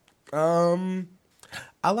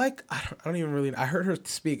heard her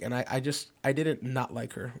speak, and I didn't not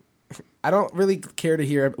like her. I don't really care to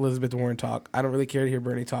hear Elizabeth Warren talk. I don't really care to hear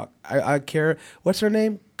Bernie talk. I care, what's her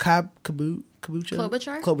name?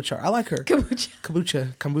 Klobuchar. I like her.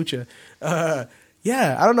 Kombucha. Kombucha.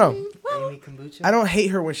 Yeah, I don't know. Amy Kombucha. I don't hate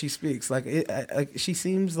her when she speaks. She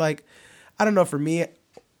seems like, I don't know. For me,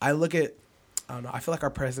 I look at, I don't know. I feel like our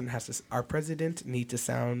president needs to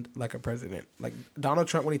sound like a president. Like Donald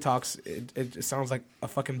Trump when he talks, it just sounds like a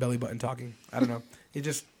fucking belly button talking. I don't know. It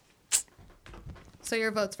just. So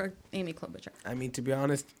your vote's for Amy Klobuchar. I mean, to be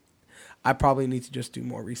honest, I probably need to just do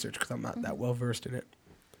more research because I'm not that well versed in it.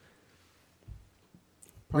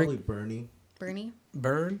 Probably Bernie. Bernie?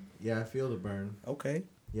 Burn? Yeah, I feel the burn. Okay.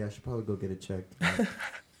 Yeah, I should probably go get it checked.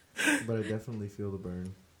 But I definitely feel the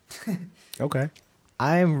burn. Okay.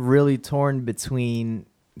 I'm really torn between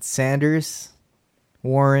Sanders,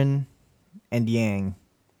 Warren, and Yang.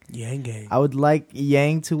 Yang gang. I would like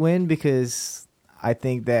Yang to win because I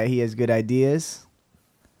think that he has good ideas.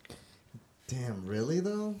 Damn, really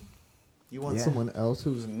though? You want Yeah. someone else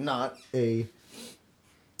who's not a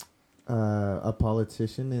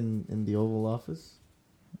politician in the Oval Office?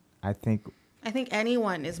 I think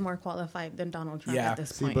anyone is more qualified than Donald Trump Yeah. at this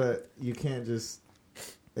See, point. but you can't just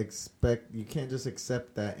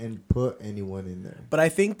accept that and put anyone in there. But I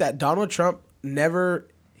think that Donald Trump never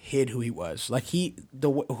hid who he was. Like he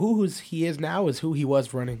is now is who he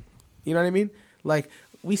was running. You know what I mean? Like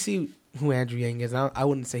we see who Andrew Yang is. I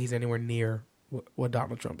wouldn't say he's anywhere near what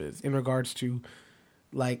Donald Trump is in regards to,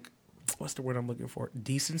 like, what's the word I'm looking for?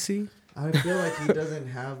 Decency. I feel like he doesn't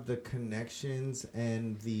have the connections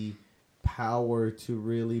and the power to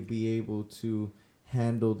really be able to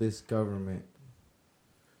handle this government.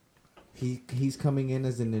 He's coming in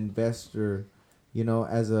as an investor, you know,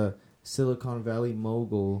 as a Silicon Valley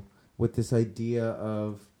mogul with this idea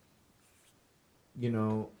of, you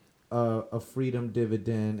know, a freedom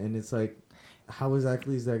dividend, and it's like, how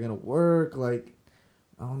exactly is that gonna work? Like,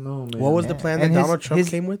 I don't know, man. What was the plan that And Donald Trump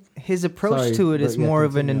came with? his approach Sorry, to it but is yeah, more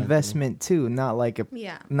of an continue, investment too, not like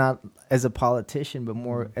yeah. not as a politician, but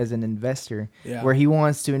more as an investor, Yeah. where he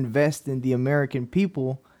wants to invest in the American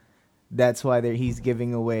people. That's why he's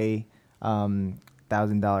giving away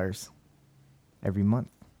 $1,000 every month.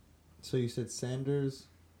 So you said Sanders?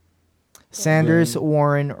 Sanders, Yang.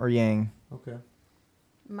 Warren, or Yang. Okay.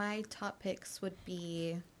 My top picks would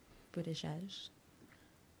be Buttigieg,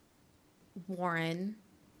 Warren,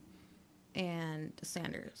 and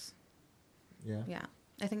Sanders. Yeah. Yeah.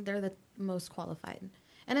 I think they're the most qualified.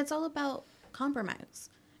 And it's all about compromise.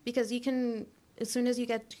 Because you can, as soon as you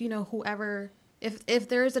get, you know, whoever, if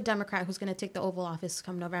there is a Democrat who's going to take the Oval Office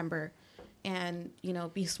come November and, you know,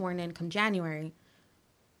 be sworn in come January,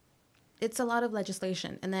 it's a lot of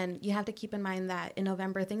legislation. And then you have to keep in mind that in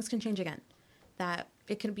November, things can change again. That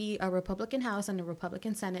it could be a Republican House and a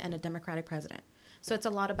Republican Senate and a Democratic president. So it's a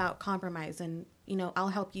lot about compromise and, you know, I'll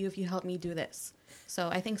help you if you help me do this. So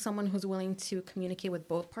I think someone who's willing to communicate with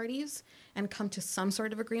both parties and come to some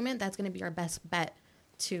sort of agreement, that's going to be our best bet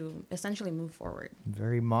to essentially move forward.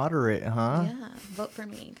 Very moderate, huh? Yeah, vote for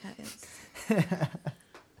me, guys.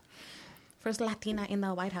 First Latina in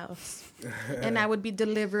the White House. And I would be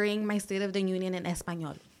delivering my State of the Union in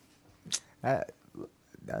Espanol.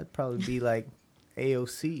 That'd probably be like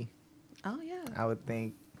AOC, Oh, yeah. I would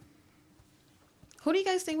think. Who do you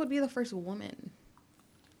guys think would be the first woman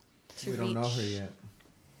to We reach? don't know her yet.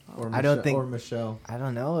 Or I don't think- Or Michelle. I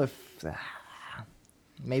don't know if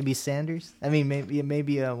maybe Sanders. I mean,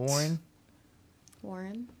 maybe Warren.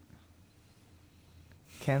 Warren.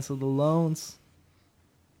 Cancel the loans.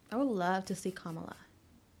 I would love to see Kamala.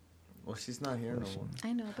 Well, she's not here no more.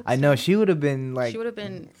 I know, but I know still. she would have been like She would have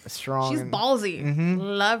been strong. She's and- ballsy. Mhm.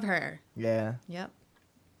 Love her. Yeah, Yep.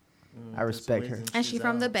 I respect her. And she's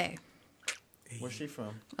from the Bay. Where's she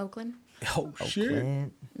from? Oakland. Oh, shit.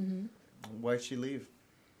 Oakland. Why'd she leave?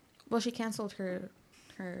 Well, she canceled her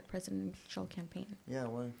presidential campaign. Yeah,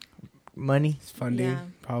 why? Money. It's funding, Yeah.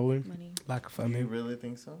 probably. Money. Lack of You funding. really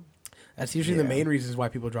think so? That's usually the Yeah. main reasons why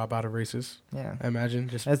people drop out of races. Yeah, I imagine.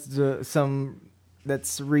 Just that's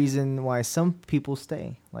that's the reason why some people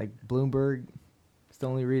stay. Like Bloomberg, it's the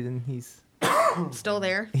only reason he's Still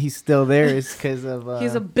there. still there is because of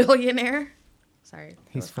He's a billionaire. Sorry. that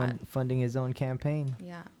he's was hot. funding his own campaign.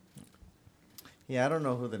 Yeah. Yeah, I don't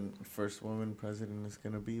know who the first woman president is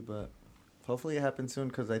going to be, but hopefully it happens soon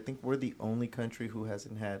because I think we're the only country who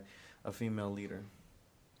hasn't had a female leader.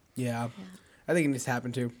 yeah. Yeah. I think it needs to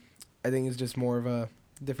happen too. I think it's just more of a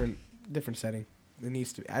different setting. It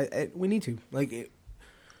needs to. We need to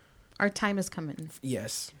Our time is coming.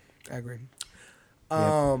 Yes, I agree.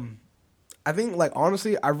 Yeah. I think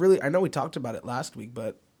honestly, I know we talked about it last week,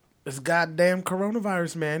 but this goddamn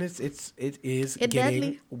coronavirus, man, it is It getting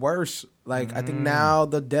deadly. worse. I think now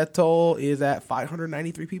the death toll is at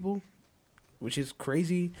 593 people. which is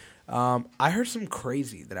crazy. I heard some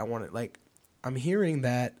crazy that I wanted. Like, I'm hearing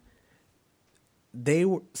that there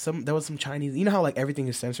was some Chinese. You know how like everything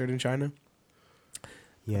is censored in China.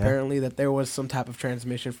 Yeah. Apparently, that there was some type of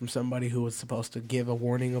transmission from somebody who was supposed to give a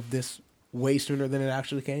warning of this way sooner than it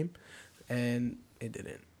actually came, and it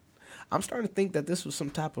didn't. I'm starting to think that this was some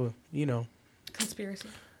type of, Conspiracy.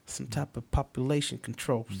 some type of population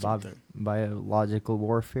control. Something. Biological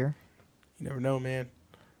warfare. You never know, man.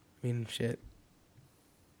 I mean, shit.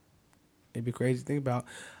 It'd be crazy to think about.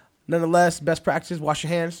 Nonetheless, best practice: wash your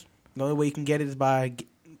hands. The only way you can get it is by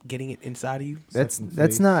getting it inside of you. That's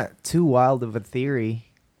not too wild of a theory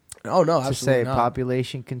Oh no, to absolutely say not.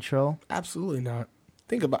 population control. Absolutely not.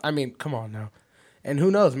 Think about. I mean, come on now. And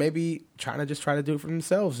who knows? Maybe China just tried to do it for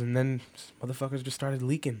themselves, and then motherfuckers just started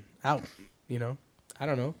leaking out. I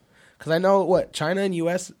don't know. Because I know what China and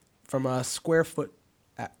U.S. from a square foot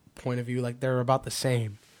point of view, like they're about the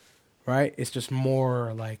same, right? It's just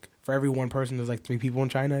more like for every one person, there's like 3 people in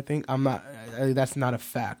China. I think that's not a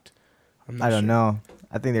fact. I'm not I don't sure. know.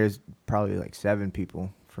 I think there's probably like 7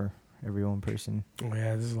 people for every one person. Oh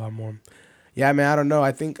yeah, this is a lot more. Yeah, man, I don't know.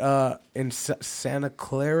 I think in Santa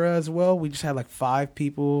Clara as well, we just had like 5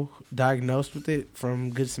 people diagnosed with it from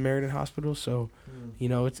Good Samaritan Hospital. So,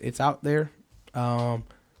 it's out there.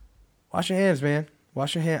 Wash your hands, man.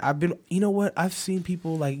 Wash your hands. I've seen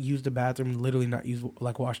people like use the bathroom, literally not use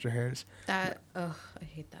like wash their hands. I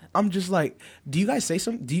hate that. I'm just like, do you say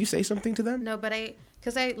something to them? No, but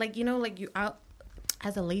because out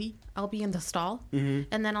as a lady, I'll be in the stall, Mm-hmm.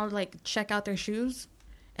 and then I'll like check out their shoes,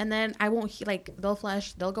 and then I won't they'll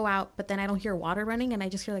flush, they'll go out, but then I don't hear water running, and I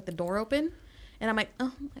just hear like the door open, and I'm like,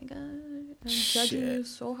 oh my god, I'm judging you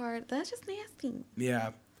so hard. That's just nasty.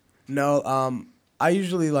 Yeah. No, I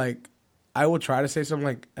usually I will try to say something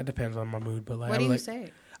like, it depends on my mood, but like, What do you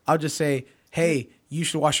say? I'll just say, hey, you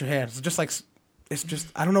should wash your hands. Just like, it's just,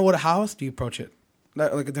 I don't know how else do you approach it?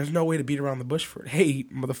 Like, there's no way to beat around the bush for it. Hey,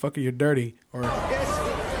 motherfucker, you're dirty. Or, You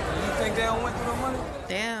think they don't want no money?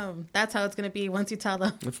 Damn, that's how it's gonna be once you tell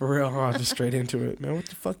them. for real, huh? Just straight into it. Man, what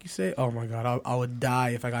the fuck you say? Oh my God, I would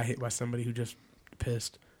die if I got hit by somebody who just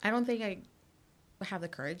pissed. I don't think I have the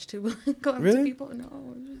courage to go up to Really? people.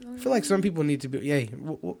 No. I feel like some people need to be, do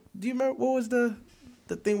you remember, what was the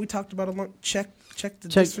thing we talked about a lot? Check the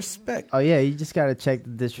disrespect. Oh yeah, you just gotta check the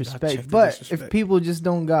disrespect. check the But disrespect. if people just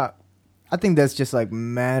don't got, I think that's just like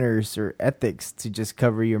manners or ethics to just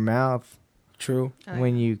cover your mouth True.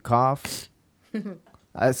 when you cough.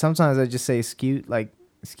 Sometimes I just say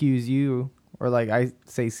excuse you, or like I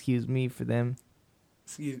say excuse me for them.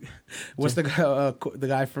 What's the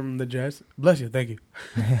guy from the Jazz? Bless you, thank you.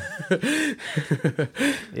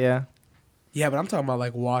 Yeah. Yeah, but I'm talking about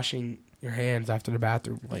like washing your hands after the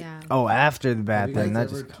bathroom. Like, Yeah. Oh, after the Have you bathroom, guys not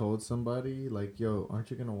ever just. told somebody like, "Yo,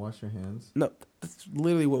 aren't you gonna wash your hands?" no, that's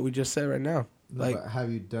literally what we just said right now. No, Like, but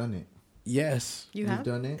have you done it? yes, You You've have?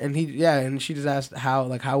 done it. and she just asked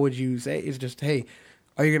how would you say? It's just, hey,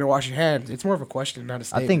 are you gonna wash your hands? It's more of a question, not a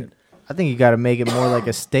statement. I think you got to make it more like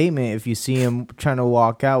a statement if you see them trying to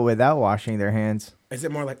walk out without washing their hands. Is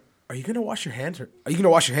it more like, are you gonna wash your hands, or are you gonna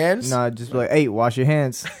wash your hands? No, just be like, hey, wash your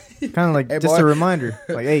hands. Kind of like Hey, just boy. a reminder.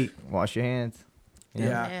 Like, hey, wash your hands. You know?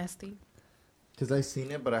 Yeah. Nasty. Because I've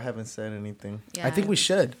seen it, but I haven't said anything. Yeah. I think we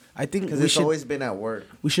should. I think Because we it's should. always been at work.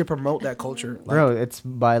 We should promote that culture. Like, Bro, it's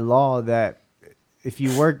by law that if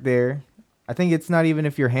you work there, I think it's not even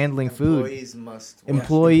if you're handling food. Employees must.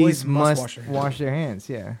 Employees must must wash wash their their hands.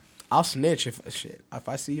 Yeah. I'll snitch if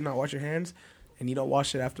I see you not wash your hands, and you don't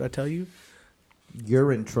wash it after I tell you.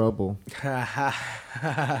 You're in trouble.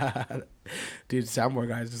 Dude, soundboard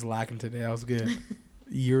guy's just lacking today. That was good.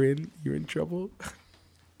 You're in trouble.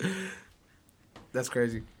 That's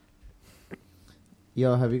crazy.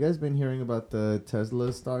 Yo, have you guys been hearing about the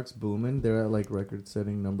Tesla stocks booming? They're at like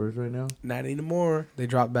record-setting numbers right now. Not anymore. They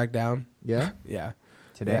dropped back down. Yeah. Yeah.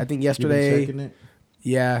 Today. I think You been yesterday. checking it?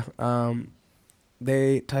 Yeah.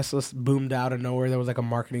 Tesla boomed out of nowhere. There was like a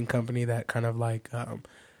marketing company that kind of like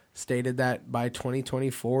stated that by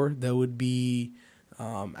 2024 there would be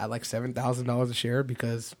at like $7,000 a share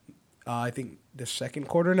because I think the second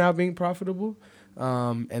quarter now being profitable,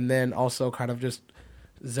 and then also kind of just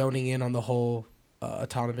zoning in on the whole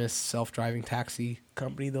autonomous self-driving taxi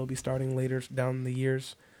company they'll be starting later down the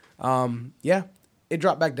years. Yeah, it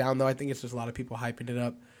dropped back down though. I think it's just a lot of people hyping it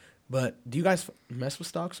up. But do you guys mess with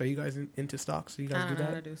stocks? Are you guys into stocks? Do you guys I do don't know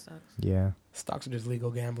how that? to do stocks. Yeah. Stocks are just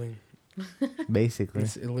legal gambling. Basically.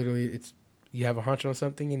 It's you have a hunch on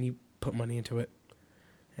something and you put money into it,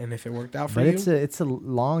 and if it worked out for But you, it's a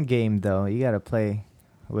long game though. You got to play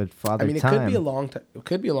with Father I mean, it Time. could be a long it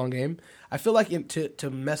could be a long game. I feel like to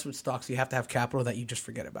mess with stocks, you have to have capital that you just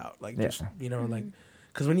forget about. Like, Yeah. just, like,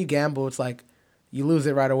 because when you gamble, it's like you lose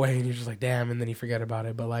it right away and you're just like, damn, and then you forget about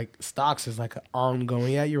it. But like stocks is like an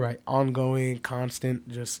ongoing. Yeah, you're right. Ongoing, constant,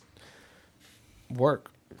 just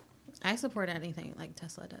work. I support anything like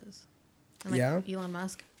Tesla does. And like Yeah? Elon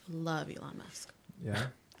Musk, love Elon Musk. Yeah.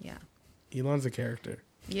 Yeah. Elon's a character.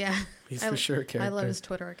 Yeah. He's for sure a character. I love his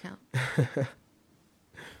Twitter account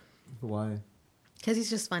Why? because he's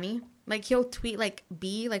just funny. Like he'll tweet like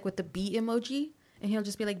B, like with the B emoji, and he'll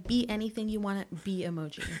just be like, "Be anything you want to be"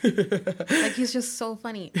 emoji. Like he's just so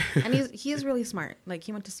funny, and he is really smart. Like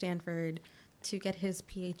he went to Stanford to get his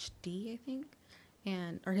PhD, I think,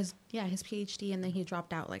 his PhD, and then he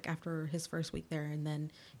dropped out like after his first week there, and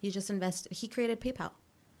then he just invested. He created PayPal.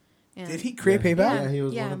 And Did he create PayPal? Yeah, he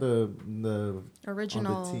was Yeah. one of the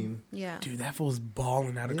original on the team. Yeah. Dude, that fool's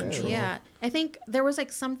balling out of Yeah. control. Yeah, I think there was like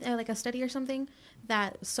something like a study or something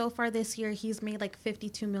that so far this year he's made like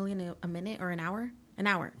 52 million a minute or an hour.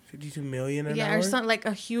 52 million an Yeah, hour? or something like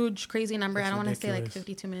a huge crazy number. That's I don't want to say like ridiculous.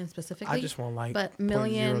 52 million specifically. I just want like but 0.001.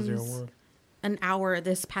 millions an hour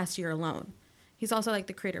this past year alone. He's also like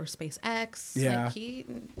the creator of SpaceX. Yeah.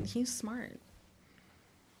 Like, he's smart.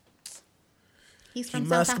 He's He from South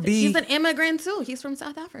must Africa. be. He's an immigrant too. He's from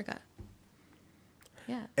South Africa.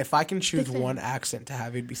 Yeah. If I can choose Big fan. one accent to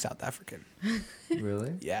have, it'd be South African.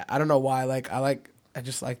 Really? Yeah, I don't know why. I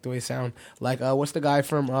just like the way it sound. Like, what's the guy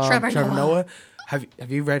from Trevor Noah. Noah? Have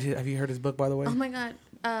you heard his book, by the way? Oh my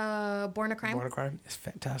God. Born a Crime. Born a Crime. It's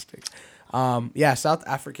fantastic. Yeah, South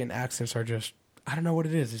African accents are just, I don't know what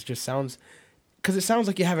it is. It just sounds, because it sounds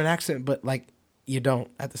like you have an accent, but like you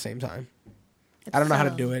don't at the same time. It's I don't know how to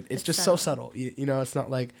subtle. do it. It's just so subtle. You know, it's not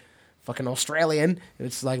like fucking Australian.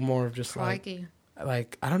 It's like more of just Crikey.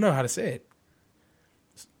 like I don't know how to say it.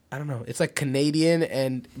 I don't know. It's like Canadian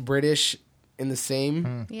and British in the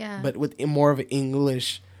same, Yeah. but with more of an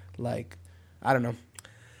English, like, I don't know.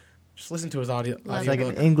 Just listen to his audio. Love It's like an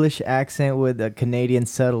audiobook. English accent with a Canadian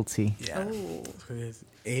subtlety. Yeah. Oh. It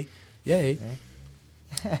is. Yeah.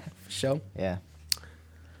 Show. Yeah.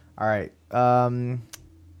 All right.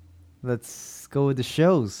 Let's go with the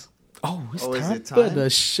shows. Oh, it's Oh, is time it for time? the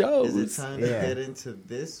shows. Is it time to Yeah. get into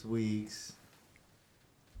this week's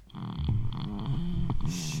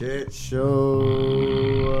shit show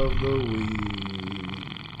of the week?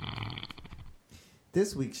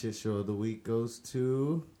 This week's shit show of the week goes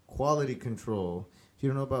to Quality Control. If you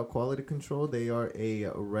don't know about Quality Control, they are a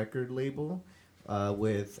record label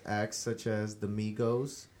with acts such as the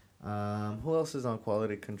Migos. Who else is on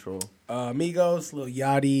Quality Control? Migos, Lil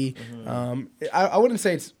Yachty. I wouldn't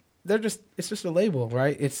say it's just a label,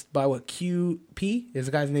 right? It's by what, QP? Is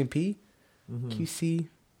the guy's name P? QC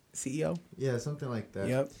CEO? Yeah, something like that.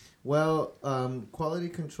 Yep. Well, Quality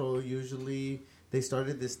Control usually, they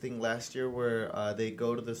started this thing last year where they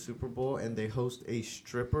go to the Super Bowl and they host a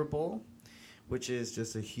stripper bowl, which is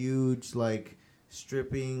just a huge like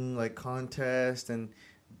stripping like contest, and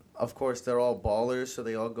of course they're all ballers, so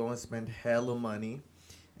they all go and spend hella money,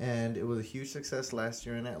 and it was a huge success last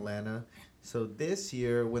year in Atlanta. So this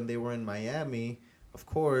year when they were in Miami, of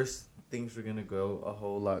course things were gonna go a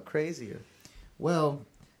whole lot crazier. Well,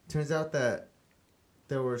 turns out that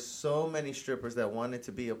there were so many strippers that wanted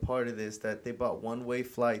to be a part of this that they bought one-way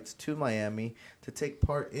flights to Miami to take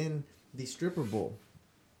part in the stripper bowl.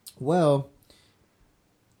 Well,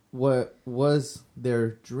 what was their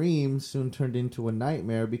dream soon turned into a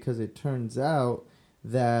nightmare, because it turns out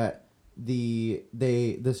that the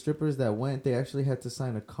strippers that went, they actually had to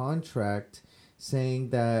sign a contract saying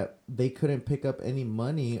that they couldn't pick up any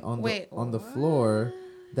money on the floor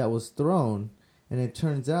that was thrown. And it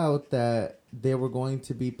turns out that they were going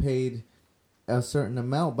to be paid a certain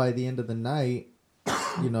amount by the end of the night,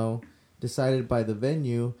 decided by the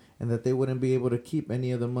venue, and that they wouldn't be able to keep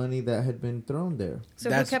any of the money that had been thrown there. So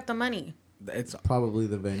That's- who kept the money? It's Probably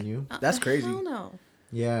the venue. That's crazy. Hell no.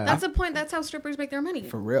 Yeah. That's the point. That's how strippers make their money.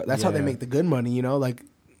 for real. That's how they Yeah. make the good money, like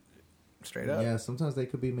straight up. Yeah, sometimes they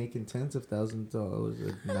could be making tens of thousands of dollars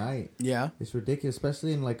a night. Yeah. It's ridiculous,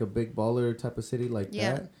 especially in like a big baller type of city like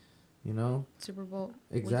Yeah. that. Super Bowl.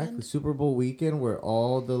 Exactly. weekend. Super Bowl weekend where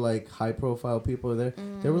all the like high profile people are there.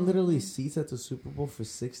 There were literally seats at the Super Bowl for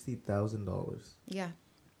 $60,000. Yeah.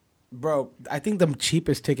 Bro, I think the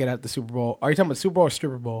cheapest ticket at the Super Bowl. Are you talking about Super Bowl or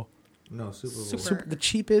Stripper Bowl? No, Super Bowl. Super- The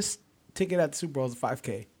cheapest ticket at the Super Bowl is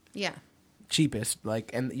 $5K. Yeah. Cheapest,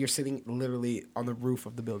 and you're sitting literally on the roof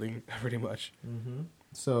of the building, pretty much. Mm-hmm.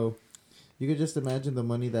 So you could just imagine the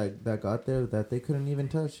money that got there that they couldn't even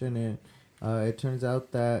touch, and it turns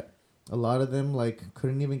out that a lot of them like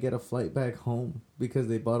couldn't even get a flight back home because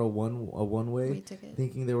they bought a one way, Wait ticket.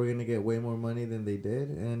 thinking they were gonna get way more money than they did,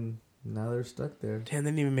 and now they're stuck there. Damn, they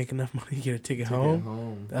didn't even make enough money to get a ticket To get home.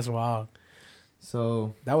 home. That's wild.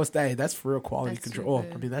 So That's for real quality That's control. Oh,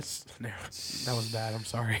 stupid. I mean, that was bad. I'm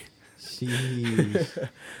sorry. sheesh.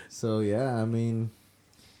 So yeah, I mean,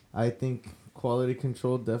 I think quality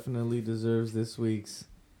control definitely deserves this week's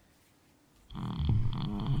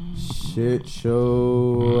shit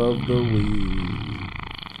show of the week.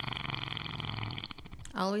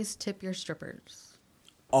 Always tip your strippers.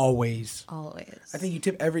 Always. Always. I think you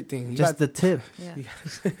tip everything. You Just the tip. Yeah.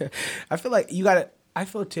 I feel like you got to. I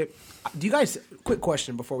feel tip. Do you guys? Quick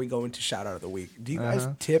question before we go into shout out of the week. Do you guys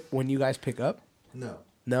tip when you guys pick up? No,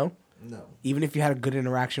 No. no, Even if you had a good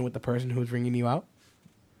interaction with the person who's ringing you out.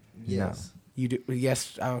 yes. You do.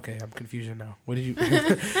 Yes. Oh, okay. I'm confused now. What did you?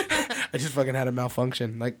 I just fucking had a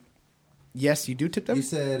malfunction. Like, yes, you do tip them. You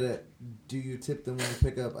said, do you tip them when you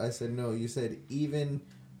pick up? I said no. You said even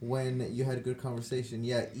when you had a good conversation.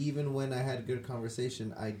 Yeah, even when I had a good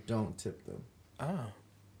conversation, I don't tip them. Oh.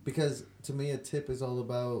 Because to me, a tip is all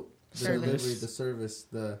about the Service. delivery, the service,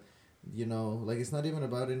 like it's not even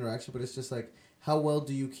about interaction, but it's just like how well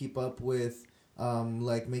do you keep up with,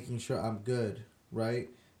 like making sure I'm good, right?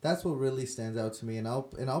 That's what really stands out to me, and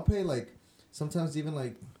I'll pay like sometimes even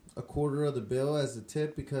like a quarter of the bill as a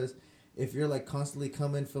tip because if you're like constantly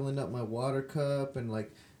coming, filling up my water cup and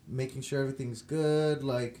like making sure everything's good,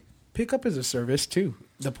 like. Pickup is a service too.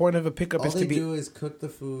 The point of a pickup All is they to be do is cook the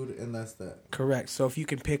food, and that's that. correct. So if you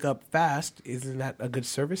can pick up fast, isn't that a good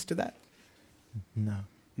service to that? No.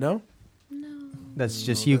 No. No. That's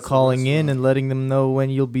just No, you that's a calling in restaurant. and letting them know when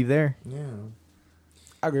you'll be there. Yeah.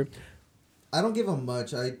 I agree. I don't give them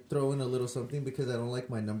much. I throw in a little something because I don't like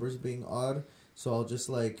my numbers being odd. So I'll just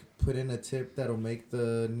like put in a tip that'll make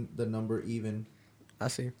the number even. I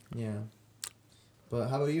see. Yeah. But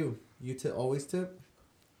how about you? You always tip?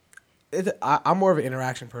 I'm more of an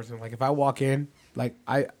interaction person. Like if I walk in, like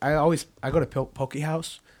I go to Poke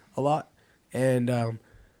House a lot, and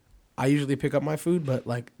I usually pick up my food. But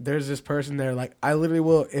like there's this person there, like I literally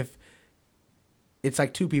will if it's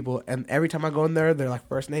like two people, and every time I go in there, they're like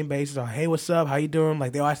first name basis. Or, hey, what's up? How you doing?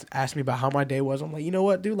 Like they always ask me about how my day was. I'm like, you know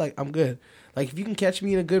what, dude? Like I'm good. Like if you can catch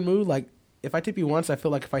me in a good mood, like if I tip you once, I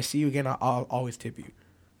feel like if I see you again, I'll always tip you.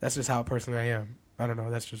 That's just how a person I am. I don't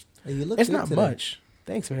know. That's just. Hey, you look It's good not today. much.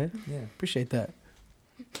 Thanks, man. Yeah. Appreciate that.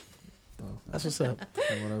 Oh, That's what's up.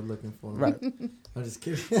 that's what I was looking for. Right. I'm just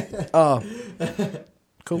kidding. Oh,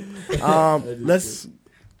 cool. just Let's.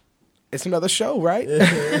 It's another show, right? Okay,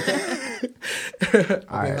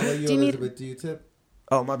 how about you, Do you need- Elizabeth? Do you tip?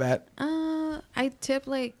 Oh, my bad. I tip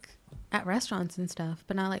like at restaurants and stuff,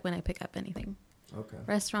 but not like when I pick up anything. Okay.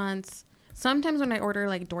 Restaurants. Sometimes when I order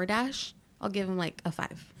like DoorDash, I'll give them like a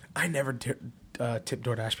 5. I never tip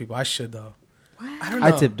DoorDash people. I should though. What? I don't know.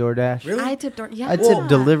 I tip DoorDash. Really? I tip DoorDash. Yeah. I tip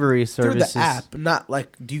delivery through services. the app, not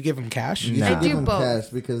like. Do you give them cash? You No. should I give do them both. cash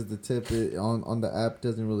because the tip on the app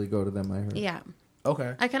doesn't really go to them, I heard. Yeah.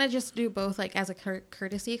 Okay. I kind of just do both like as a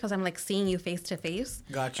courtesy because I'm like seeing you face to face.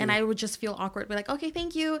 Got you. And I would just feel awkward. Be like, okay,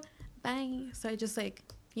 thank you. Bye. So I just like,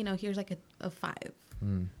 here's like a 5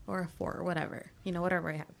 or a 4 or whatever.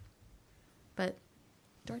 Whatever I have. But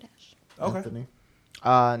DoorDash. Okay. Anthony?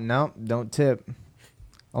 No, don't tip.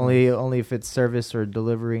 Only if it's service or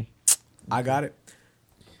delivery. I got it.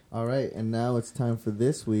 All right, and now it's time for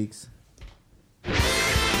this week's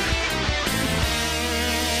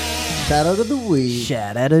shout out of the week.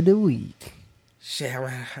 Shout out of the week.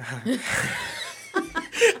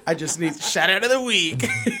 I just need shout out of the week.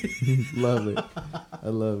 Love it. I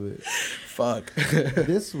love it. Fuck.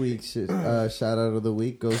 This week's shout out of the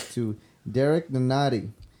week goes to Derek Nunati.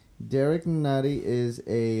 Derek Nunati is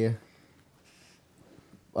a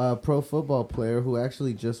pro football player who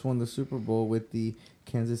actually just won the Super Bowl with the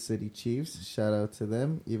Kansas City Chiefs. Shout out to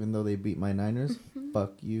them, even though they beat my Niners.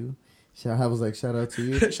 Fuck you. I was like, shout out to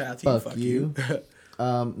you. Shout out to you. Fuck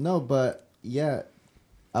you. No, but yeah,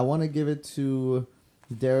 I want to give it to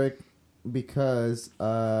Derek because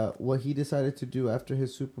what he decided to do after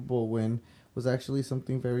his Super Bowl win was actually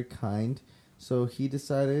something very kind. So he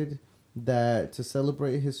decided that to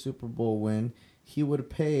celebrate his Super Bowl win, he would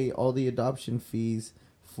pay all the adoption fees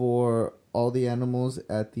for all the animals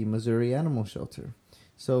at the Missouri Animal Shelter.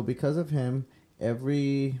 So because of him,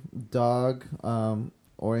 every dog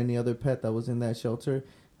or any other pet that was in that shelter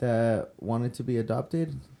that wanted to be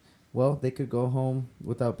adopted, well, they could go home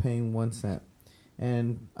without paying 1 cent.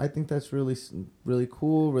 And I think that's really, really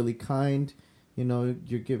cool, really kind.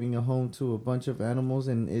 You're giving a home to a bunch of animals.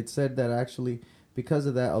 And it said that actually, because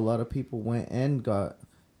of that, a lot of people went and got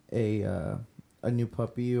a a new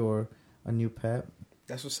puppy or a new pet.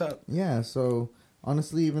 That's what's up. Yeah, so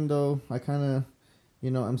honestly, even though I kind of,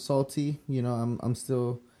 I'm salty, I'm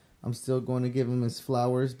still going to give him his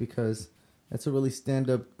flowers because that's a really stand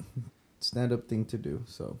up thing to do.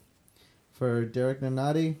 So for Derek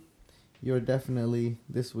Nanati, you're definitely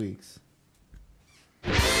this week's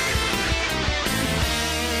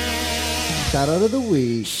shout out of the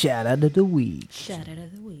week. Shout out of the week. Shout out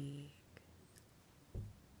of the week.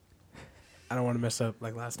 I don't want to mess up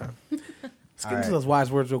like last time. Let's get All into right. those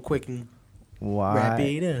wise words real quick and wrap Why?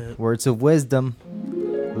 it up. Words of wisdom.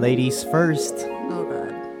 Ladies first. Oh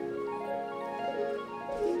God.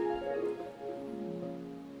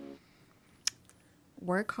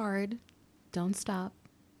 Work hard. Don't stop.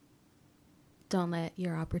 Don't let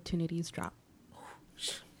your opportunities drop.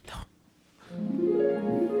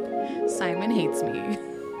 Simon hates me.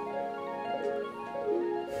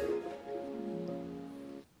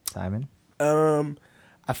 Simon.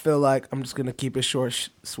 I feel like I'm just gonna keep it short,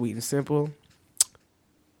 sweet, and simple.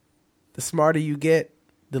 The smarter you get,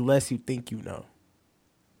 the less you think you know.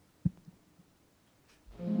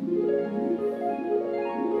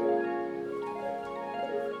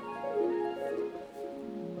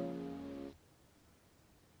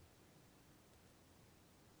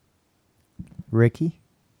 Ricky.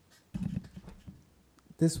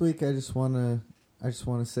 This week, I just wanna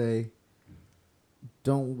say,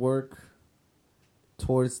 don't work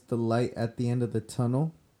towards the light at the end of the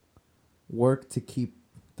tunnel. Work to keep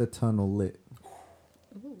the tunnel lit.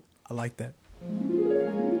 I like that.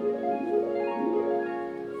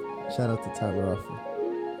 Shout out to Tyler Offer.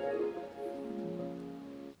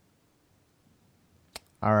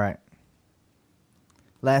 All right.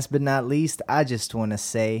 Last but not least, I just want to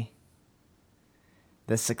say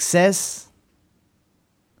the success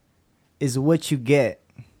is what you get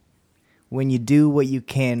when you do what you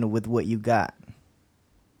can with what you got.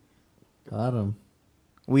 Got him.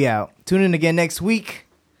 We out. Tune in again next week.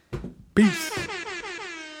 Peace.